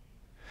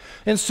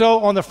 And so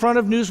on the front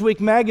of Newsweek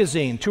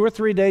magazine, 2 or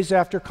 3 days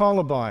after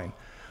Columbine,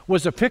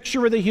 was a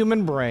picture of the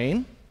human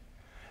brain,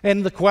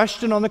 and the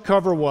question on the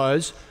cover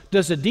was,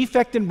 does a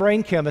defect in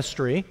brain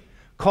chemistry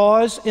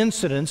cause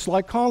incidents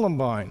like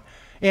Columbine?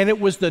 And it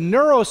was the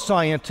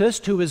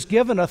neuroscientist who was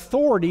given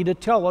authority to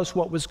tell us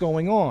what was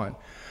going on.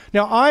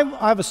 Now,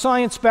 I have a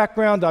science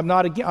background.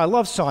 I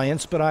love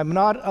science, but I'm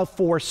not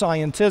for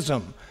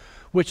scientism,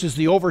 which is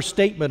the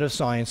overstatement of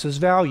science's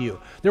value.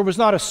 There was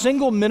not a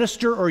single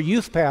minister or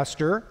youth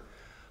pastor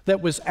that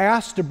was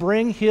asked to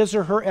bring his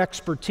or her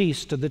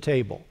expertise to the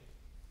table.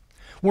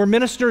 Were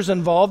ministers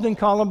involved in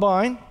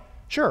Columbine?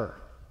 Sure.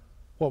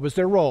 What was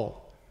their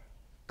role?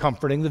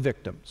 Comforting the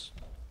victims.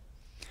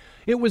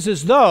 It was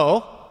as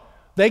though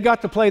they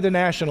got to play the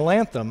national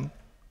anthem,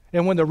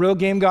 and when the real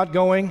game got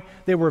going,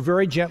 they were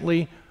very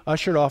gently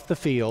ushered off the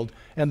field,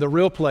 and the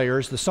real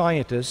players, the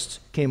scientists,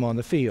 came on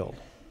the field.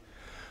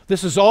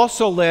 This has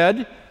also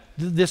led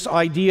this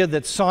idea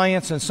that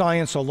science and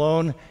science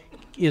alone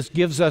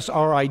gives us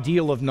our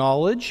ideal of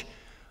knowledge.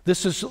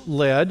 This has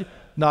led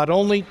not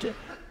only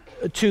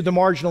to the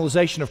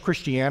marginalization of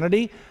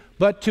Christianity,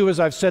 but to, as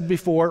I've said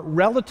before,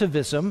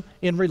 relativism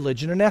in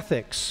religion and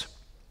ethics.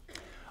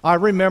 I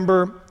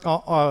remember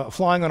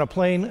flying on a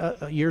plane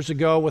years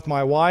ago with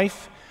my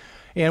wife,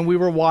 and we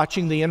were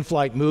watching the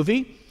in-flight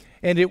movie,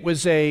 and it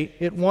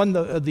won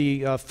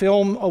the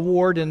film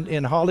award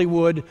in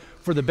Hollywood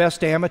for the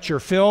best amateur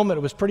film, and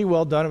it was pretty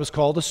well done. It was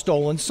called A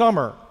Stolen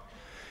Summer.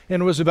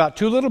 And it was about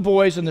two little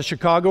boys in the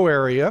Chicago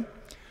area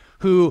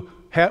who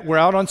were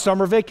out on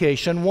summer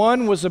vacation.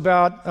 One was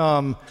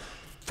about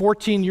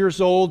 14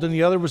 years old, and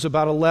the other was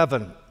about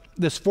 11.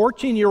 This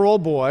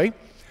 14-year-old boy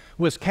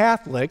was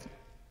Catholic,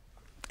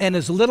 and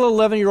his little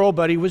 11-year-old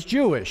buddy was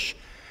Jewish.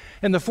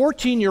 And the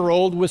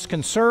 14-year-old was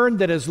concerned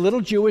that his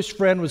little Jewish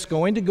friend was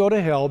going to go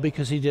to hell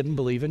because he didn't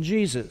believe in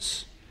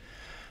Jesus.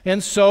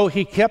 And so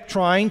he kept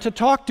trying to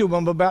talk to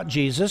him about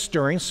Jesus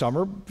during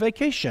summer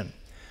vacation.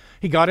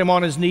 He got him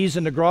on his knees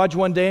in the garage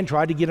one day and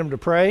tried to get him to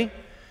pray.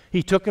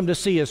 He took him to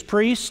see his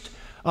priest.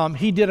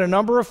 He did a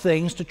number of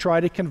things to try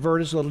to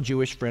convert his little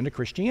Jewish friend to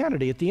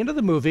Christianity. At the end of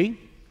the movie,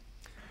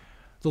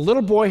 the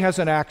little boy has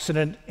an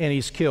accident and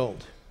he's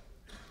killed.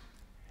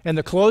 And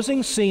the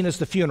closing scene is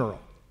the funeral.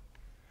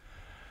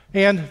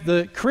 And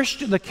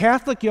the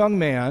Catholic young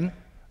man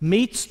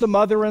meets the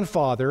mother and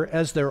father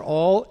as they're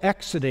all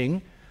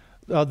exiting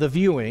the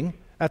viewing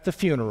at the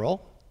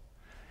funeral.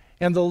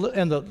 And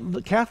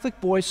the Catholic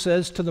boy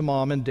says to the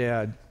mom and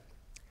dad,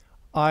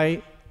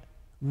 I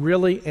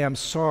really am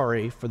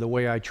sorry for the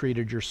way I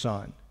treated your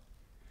son.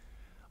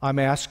 I'm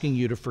asking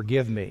you to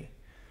forgive me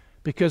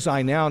because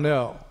I now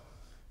know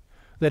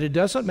that it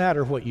doesn't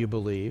matter what you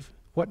believe.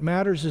 What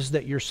matters is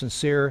that you're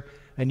sincere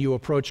and you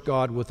approach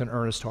God with an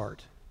earnest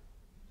heart.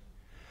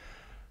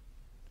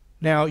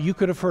 Now, you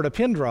could have heard a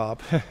pin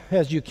drop,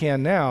 as you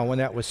can now, when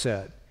that was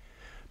said,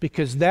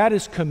 because that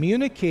is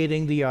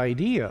communicating the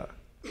idea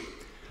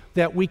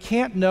that we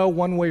can't know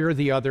one way or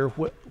the other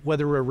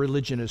whether a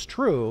religion is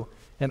true,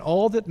 and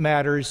all that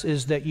matters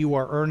is that you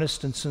are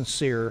earnest and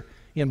sincere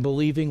in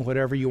believing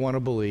whatever you want to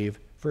believe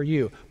for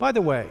you. By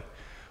the way,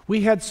 We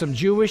had some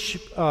Jewish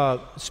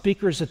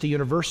speakers at the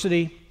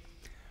university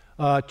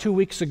 2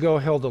 weeks ago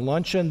held a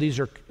luncheon. These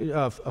are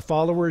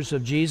followers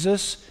of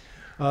Jesus.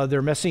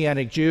 They're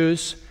Messianic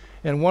Jews.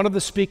 And one of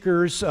the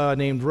speakers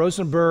named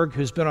Rosenberg,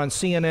 who's been on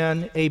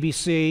CNN,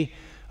 ABC,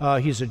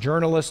 he's a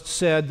journalist,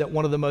 said that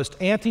one of the most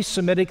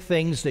anti-Semitic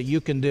things that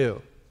you can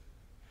do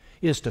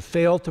is to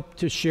fail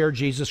to share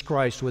Jesus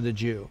Christ with a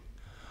Jew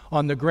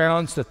on the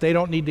grounds that they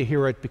don't need to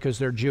hear it because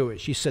they're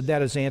Jewish. He said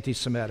that is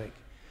anti-Semitic.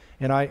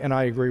 And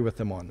I agree with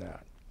them on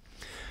that.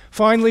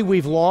 Finally,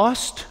 we've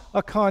lost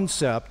a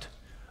concept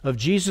of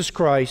Jesus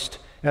Christ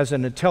as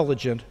an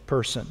intelligent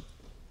person.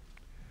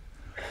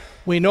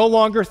 We no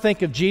longer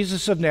think of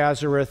Jesus of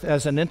Nazareth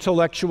as an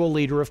intellectual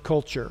leader of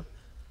culture.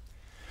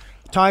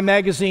 Time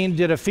magazine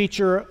did a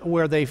feature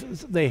where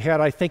they had,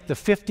 I think, the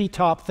 50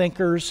 top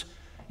thinkers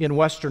in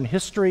Western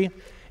history,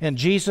 and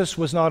Jesus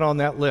was not on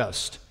that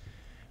list.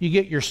 You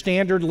get your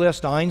standard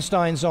list,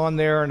 Einstein's on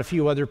there and a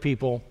few other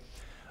people,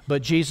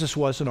 but Jesus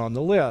wasn't on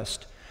the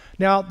list.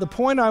 Now, the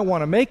point I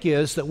want to make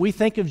is that we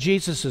think of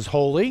Jesus as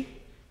holy,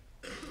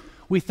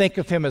 we think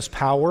of him as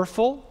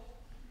powerful,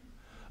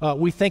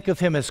 we think of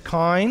him as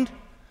kind,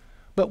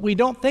 but we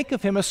don't think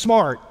of him as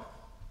smart.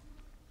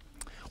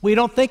 We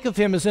don't think of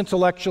him as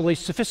intellectually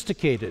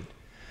sophisticated.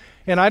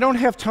 And I don't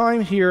have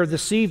time here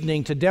this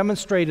evening to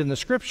demonstrate in the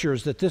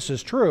scriptures that this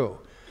is true,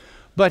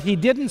 but he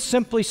didn't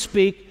simply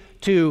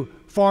speak to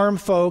farm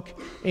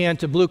folk and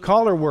to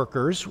blue-collar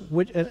workers,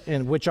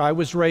 in which I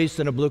was raised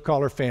in a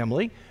blue-collar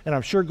family, and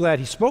I'm sure glad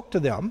he spoke to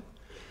them.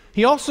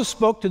 He also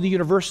spoke to the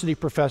university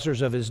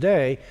professors of his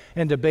day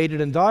and debated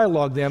and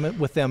dialogued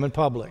with them in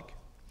public.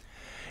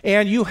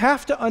 And you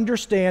have to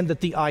understand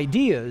that the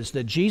ideas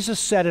that Jesus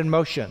set in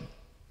motion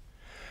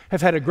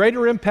have had a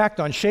greater impact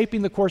on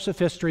shaping the course of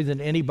history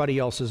than anybody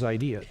else's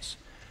ideas.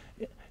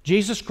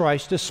 Jesus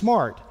Christ is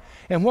smart.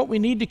 And what we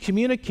need to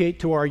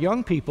communicate to our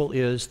young people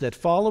is that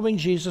following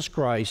Jesus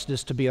Christ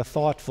is to be a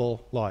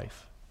thoughtful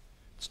life.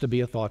 It's to be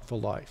a thoughtful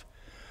life.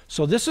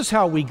 So this is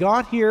how we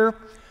got here.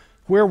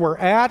 Where we're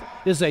at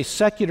is a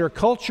secular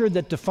culture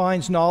that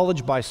defines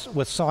knowledge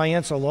with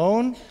science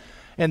alone,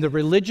 and the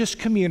religious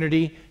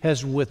community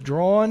has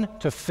withdrawn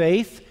to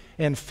faith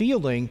and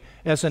feeling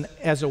as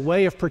a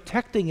way of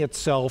protecting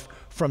itself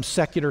from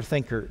secular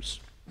thinkers.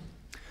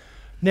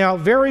 Now,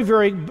 very,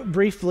 very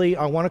briefly,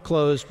 I want to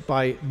close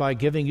by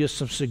giving you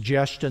some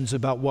suggestions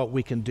about what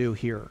we can do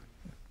here.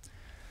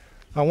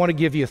 I want to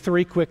give you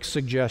 3 quick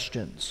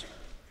suggestions.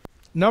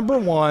 Number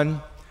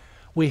 1,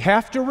 we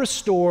have to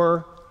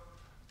restore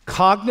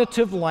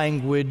cognitive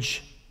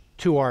language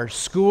to our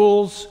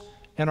schools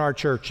and our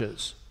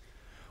churches.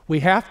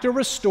 We have to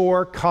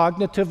restore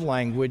cognitive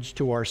language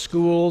to our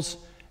schools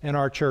and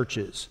our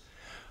churches.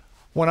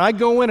 When I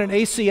go in an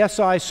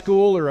ACSI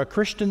school or a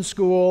Christian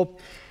school,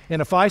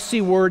 and if I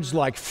see words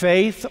like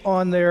faith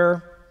on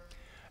there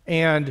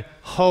and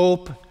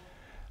hope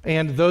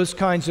and those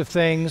kinds of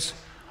things,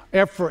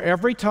 for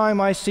every time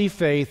I see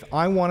faith,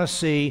 I want to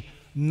see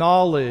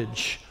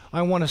knowledge.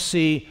 I want to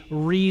see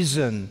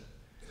reason.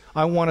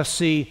 I want to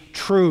see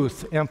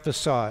truth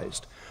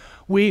emphasized.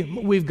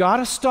 We've got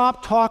to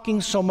stop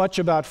talking so much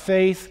about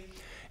faith,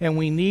 and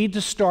we need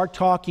to start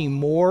talking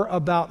more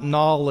about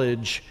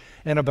knowledge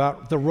and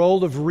about the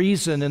role of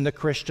reason in the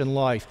Christian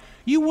life.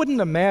 You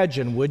wouldn't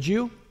imagine, would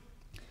you,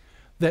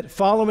 that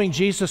following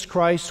Jesus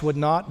Christ would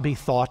not be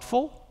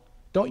thoughtful?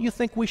 Don't you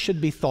think we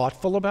should be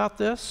thoughtful about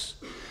this?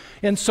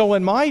 And so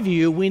in my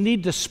view, we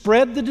need to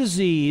spread the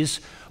disease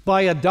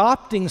by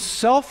adopting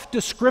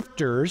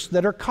self-descriptors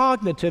that are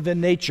cognitive in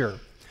nature.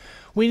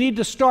 We need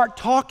to start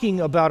talking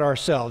about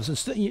ourselves.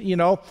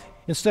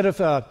 Instead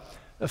of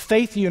a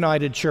faith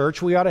united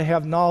church, we ought to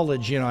have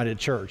knowledge united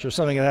church or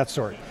something of that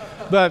sort.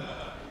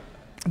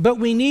 But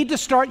we need to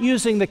start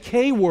using the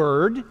K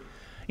word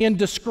in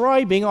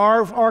describing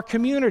our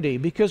community,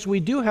 because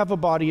we do have a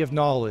body of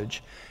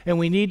knowledge, and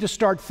we need to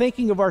start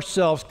thinking of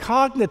ourselves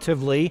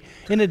cognitively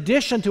in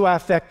addition to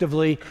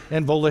affectively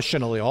and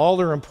volitionally.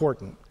 All are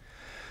important.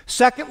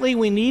 Secondly,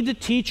 we need to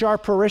teach our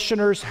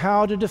parishioners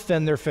how to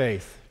defend their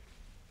faith.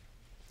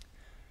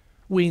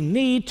 We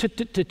need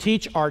to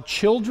teach our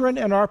children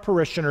and our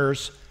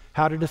parishioners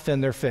how to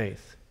defend their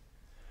faith.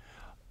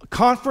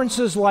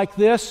 Conferences like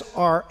this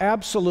are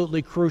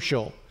absolutely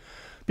crucial,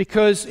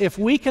 because if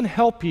we can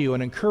help you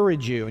and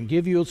encourage you and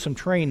give you some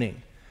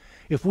training,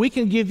 if we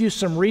can give you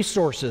some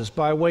resources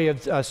by way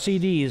of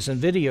CDs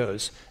and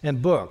videos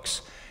and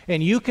books,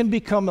 and you can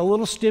become a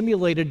little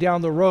stimulated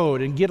down the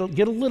road and get a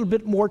little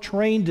bit more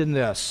trained in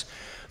this,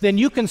 then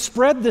you can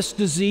spread this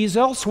disease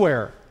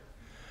elsewhere.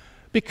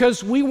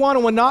 Because we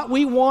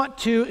want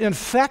to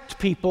infect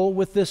people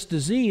with this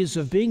disease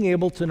of being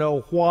able to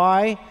know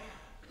why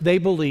they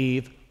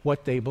believe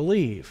what they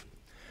believe.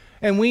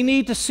 And we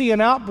need to see an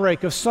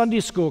outbreak of Sunday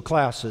school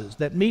classes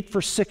that meet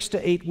for 6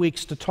 to 8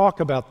 weeks to talk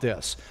about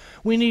this.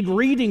 We need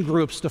reading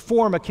groups to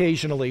form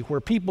occasionally where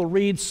people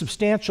read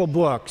substantial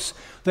books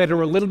that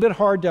are a little bit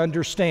hard to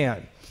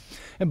understand.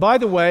 And by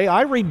the way,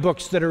 I read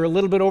books that are a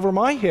little bit over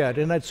my head,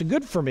 and that's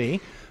good for me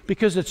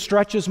because it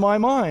stretches my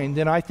mind,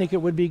 and I think it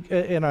would be,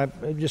 and I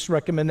just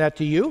recommend that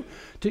to you.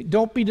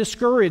 Don't be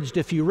discouraged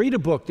if you read a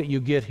book that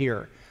you get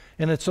here,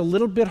 and it's a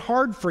little bit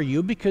hard for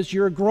you because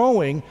you're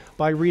growing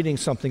by reading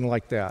something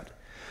like that.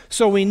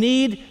 So we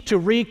need to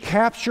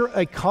recapture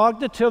a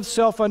cognitive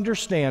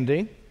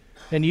self-understanding,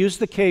 and use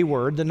the K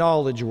word, the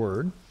knowledge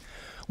word.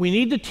 We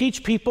need to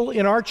teach people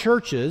in our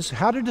churches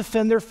how to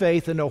defend their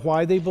faith and know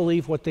why they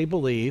believe what they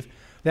believe.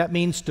 That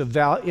means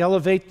to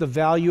elevate the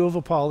value of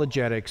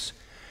apologetics.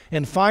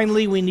 And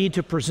finally, we need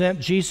to present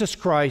Jesus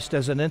Christ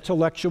as an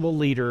intellectual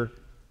leader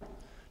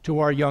to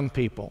our young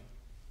people.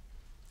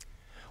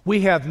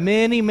 We have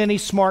many, many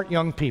smart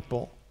young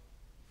people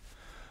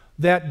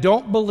that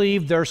don't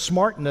believe their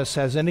smartness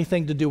has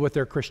anything to do with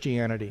their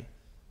Christianity.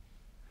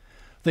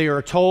 They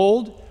are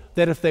told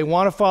that if they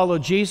want to follow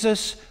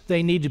Jesus,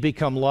 they need to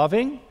become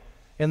loving,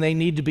 and they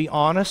need to be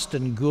honest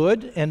and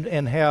good,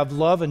 and have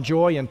love and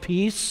joy and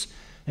peace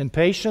and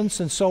patience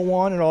and so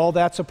on, and all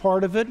that's a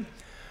part of it.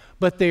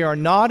 But they are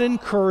not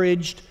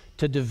encouraged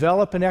to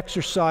develop and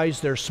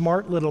exercise their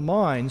smart little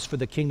minds for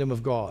the kingdom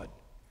of God.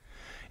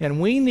 And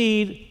we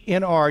need,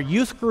 in our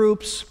youth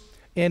groups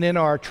and in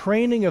our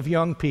training of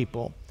young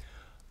people,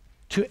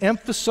 to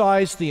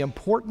emphasize the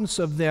importance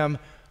of them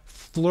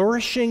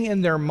flourishing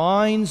in their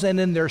minds and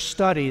in their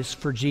studies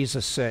for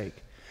Jesus' sake.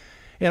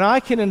 And I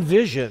can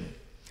envision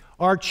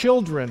our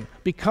children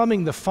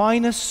becoming the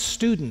finest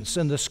students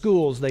in the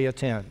schools they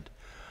attend.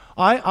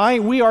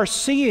 We are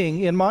seeing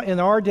in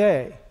our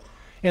day,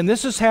 and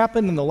this has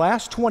happened in the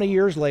last 20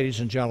 years,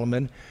 ladies and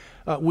gentlemen,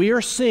 we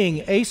are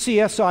seeing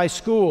ACSI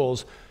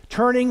schools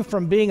turning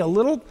from being a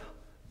little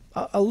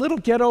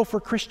ghetto for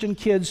Christian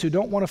kids who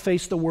don't want to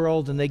face the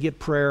world and they get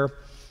prayer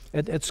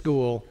at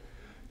school,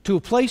 to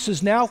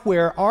places now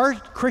where our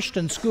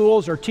Christian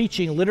schools are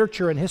teaching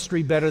literature and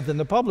history better than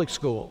the public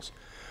schools.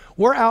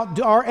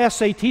 Our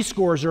SAT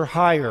scores are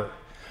higher.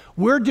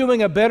 We're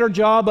doing a better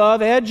job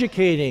of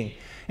educating.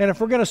 And if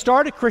we're going to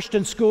start a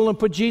Christian school and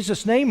put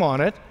Jesus' name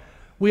on it,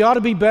 we ought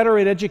to be better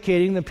at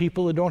educating than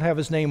people who don't have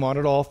his name on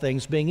it, all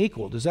things being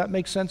equal. Does that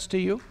make sense to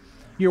you?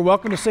 You're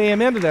welcome to say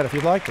amen to that if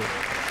you'd like to.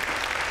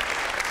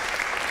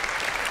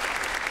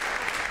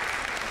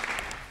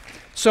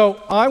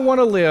 So I want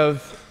to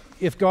live,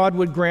 if God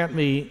would grant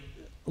me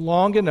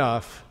long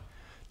enough,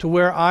 to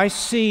where I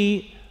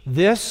see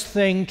this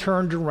thing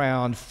turned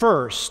around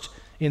first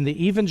in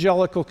the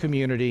evangelical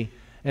community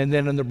and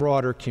then in the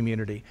broader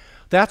community.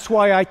 That's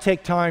why I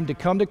take time to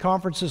come to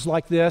conferences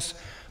like this.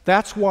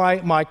 That's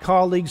why my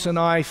colleagues and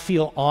I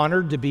feel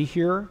honored to be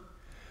here.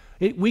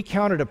 We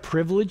count it a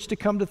privilege to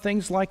come to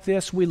things like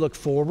this. We look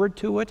forward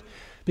to it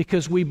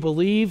because we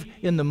believe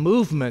in the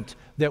movement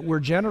that we're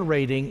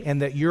generating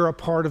and that you're a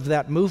part of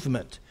that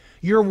movement.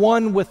 You're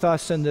one with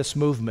us in this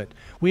movement.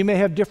 We may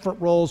have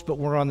different roles, but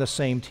we're on the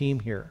same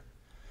team here.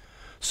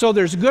 So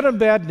there's good and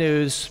bad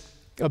news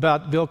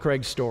about Bill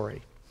Craig's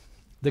story.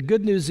 The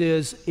good news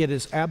is it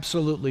is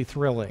absolutely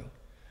thrilling.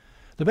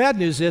 The bad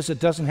news is it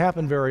doesn't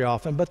happen very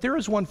often, but there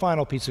is one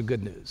final piece of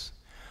good news.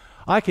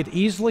 I could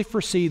easily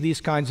foresee these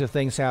kinds of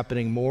things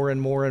happening more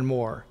and more and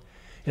more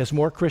as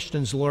more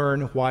Christians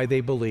learn why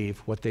they believe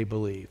what they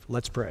believe.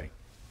 Let's pray.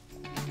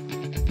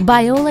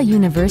 Biola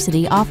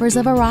University offers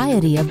a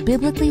variety of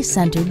biblically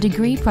centered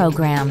degree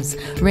programs,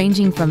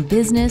 ranging from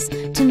business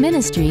to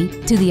ministry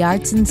to the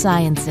arts and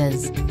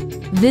sciences.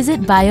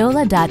 Visit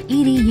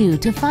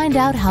biola.edu to find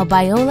out how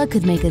Biola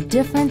could make a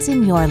difference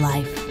in your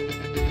life.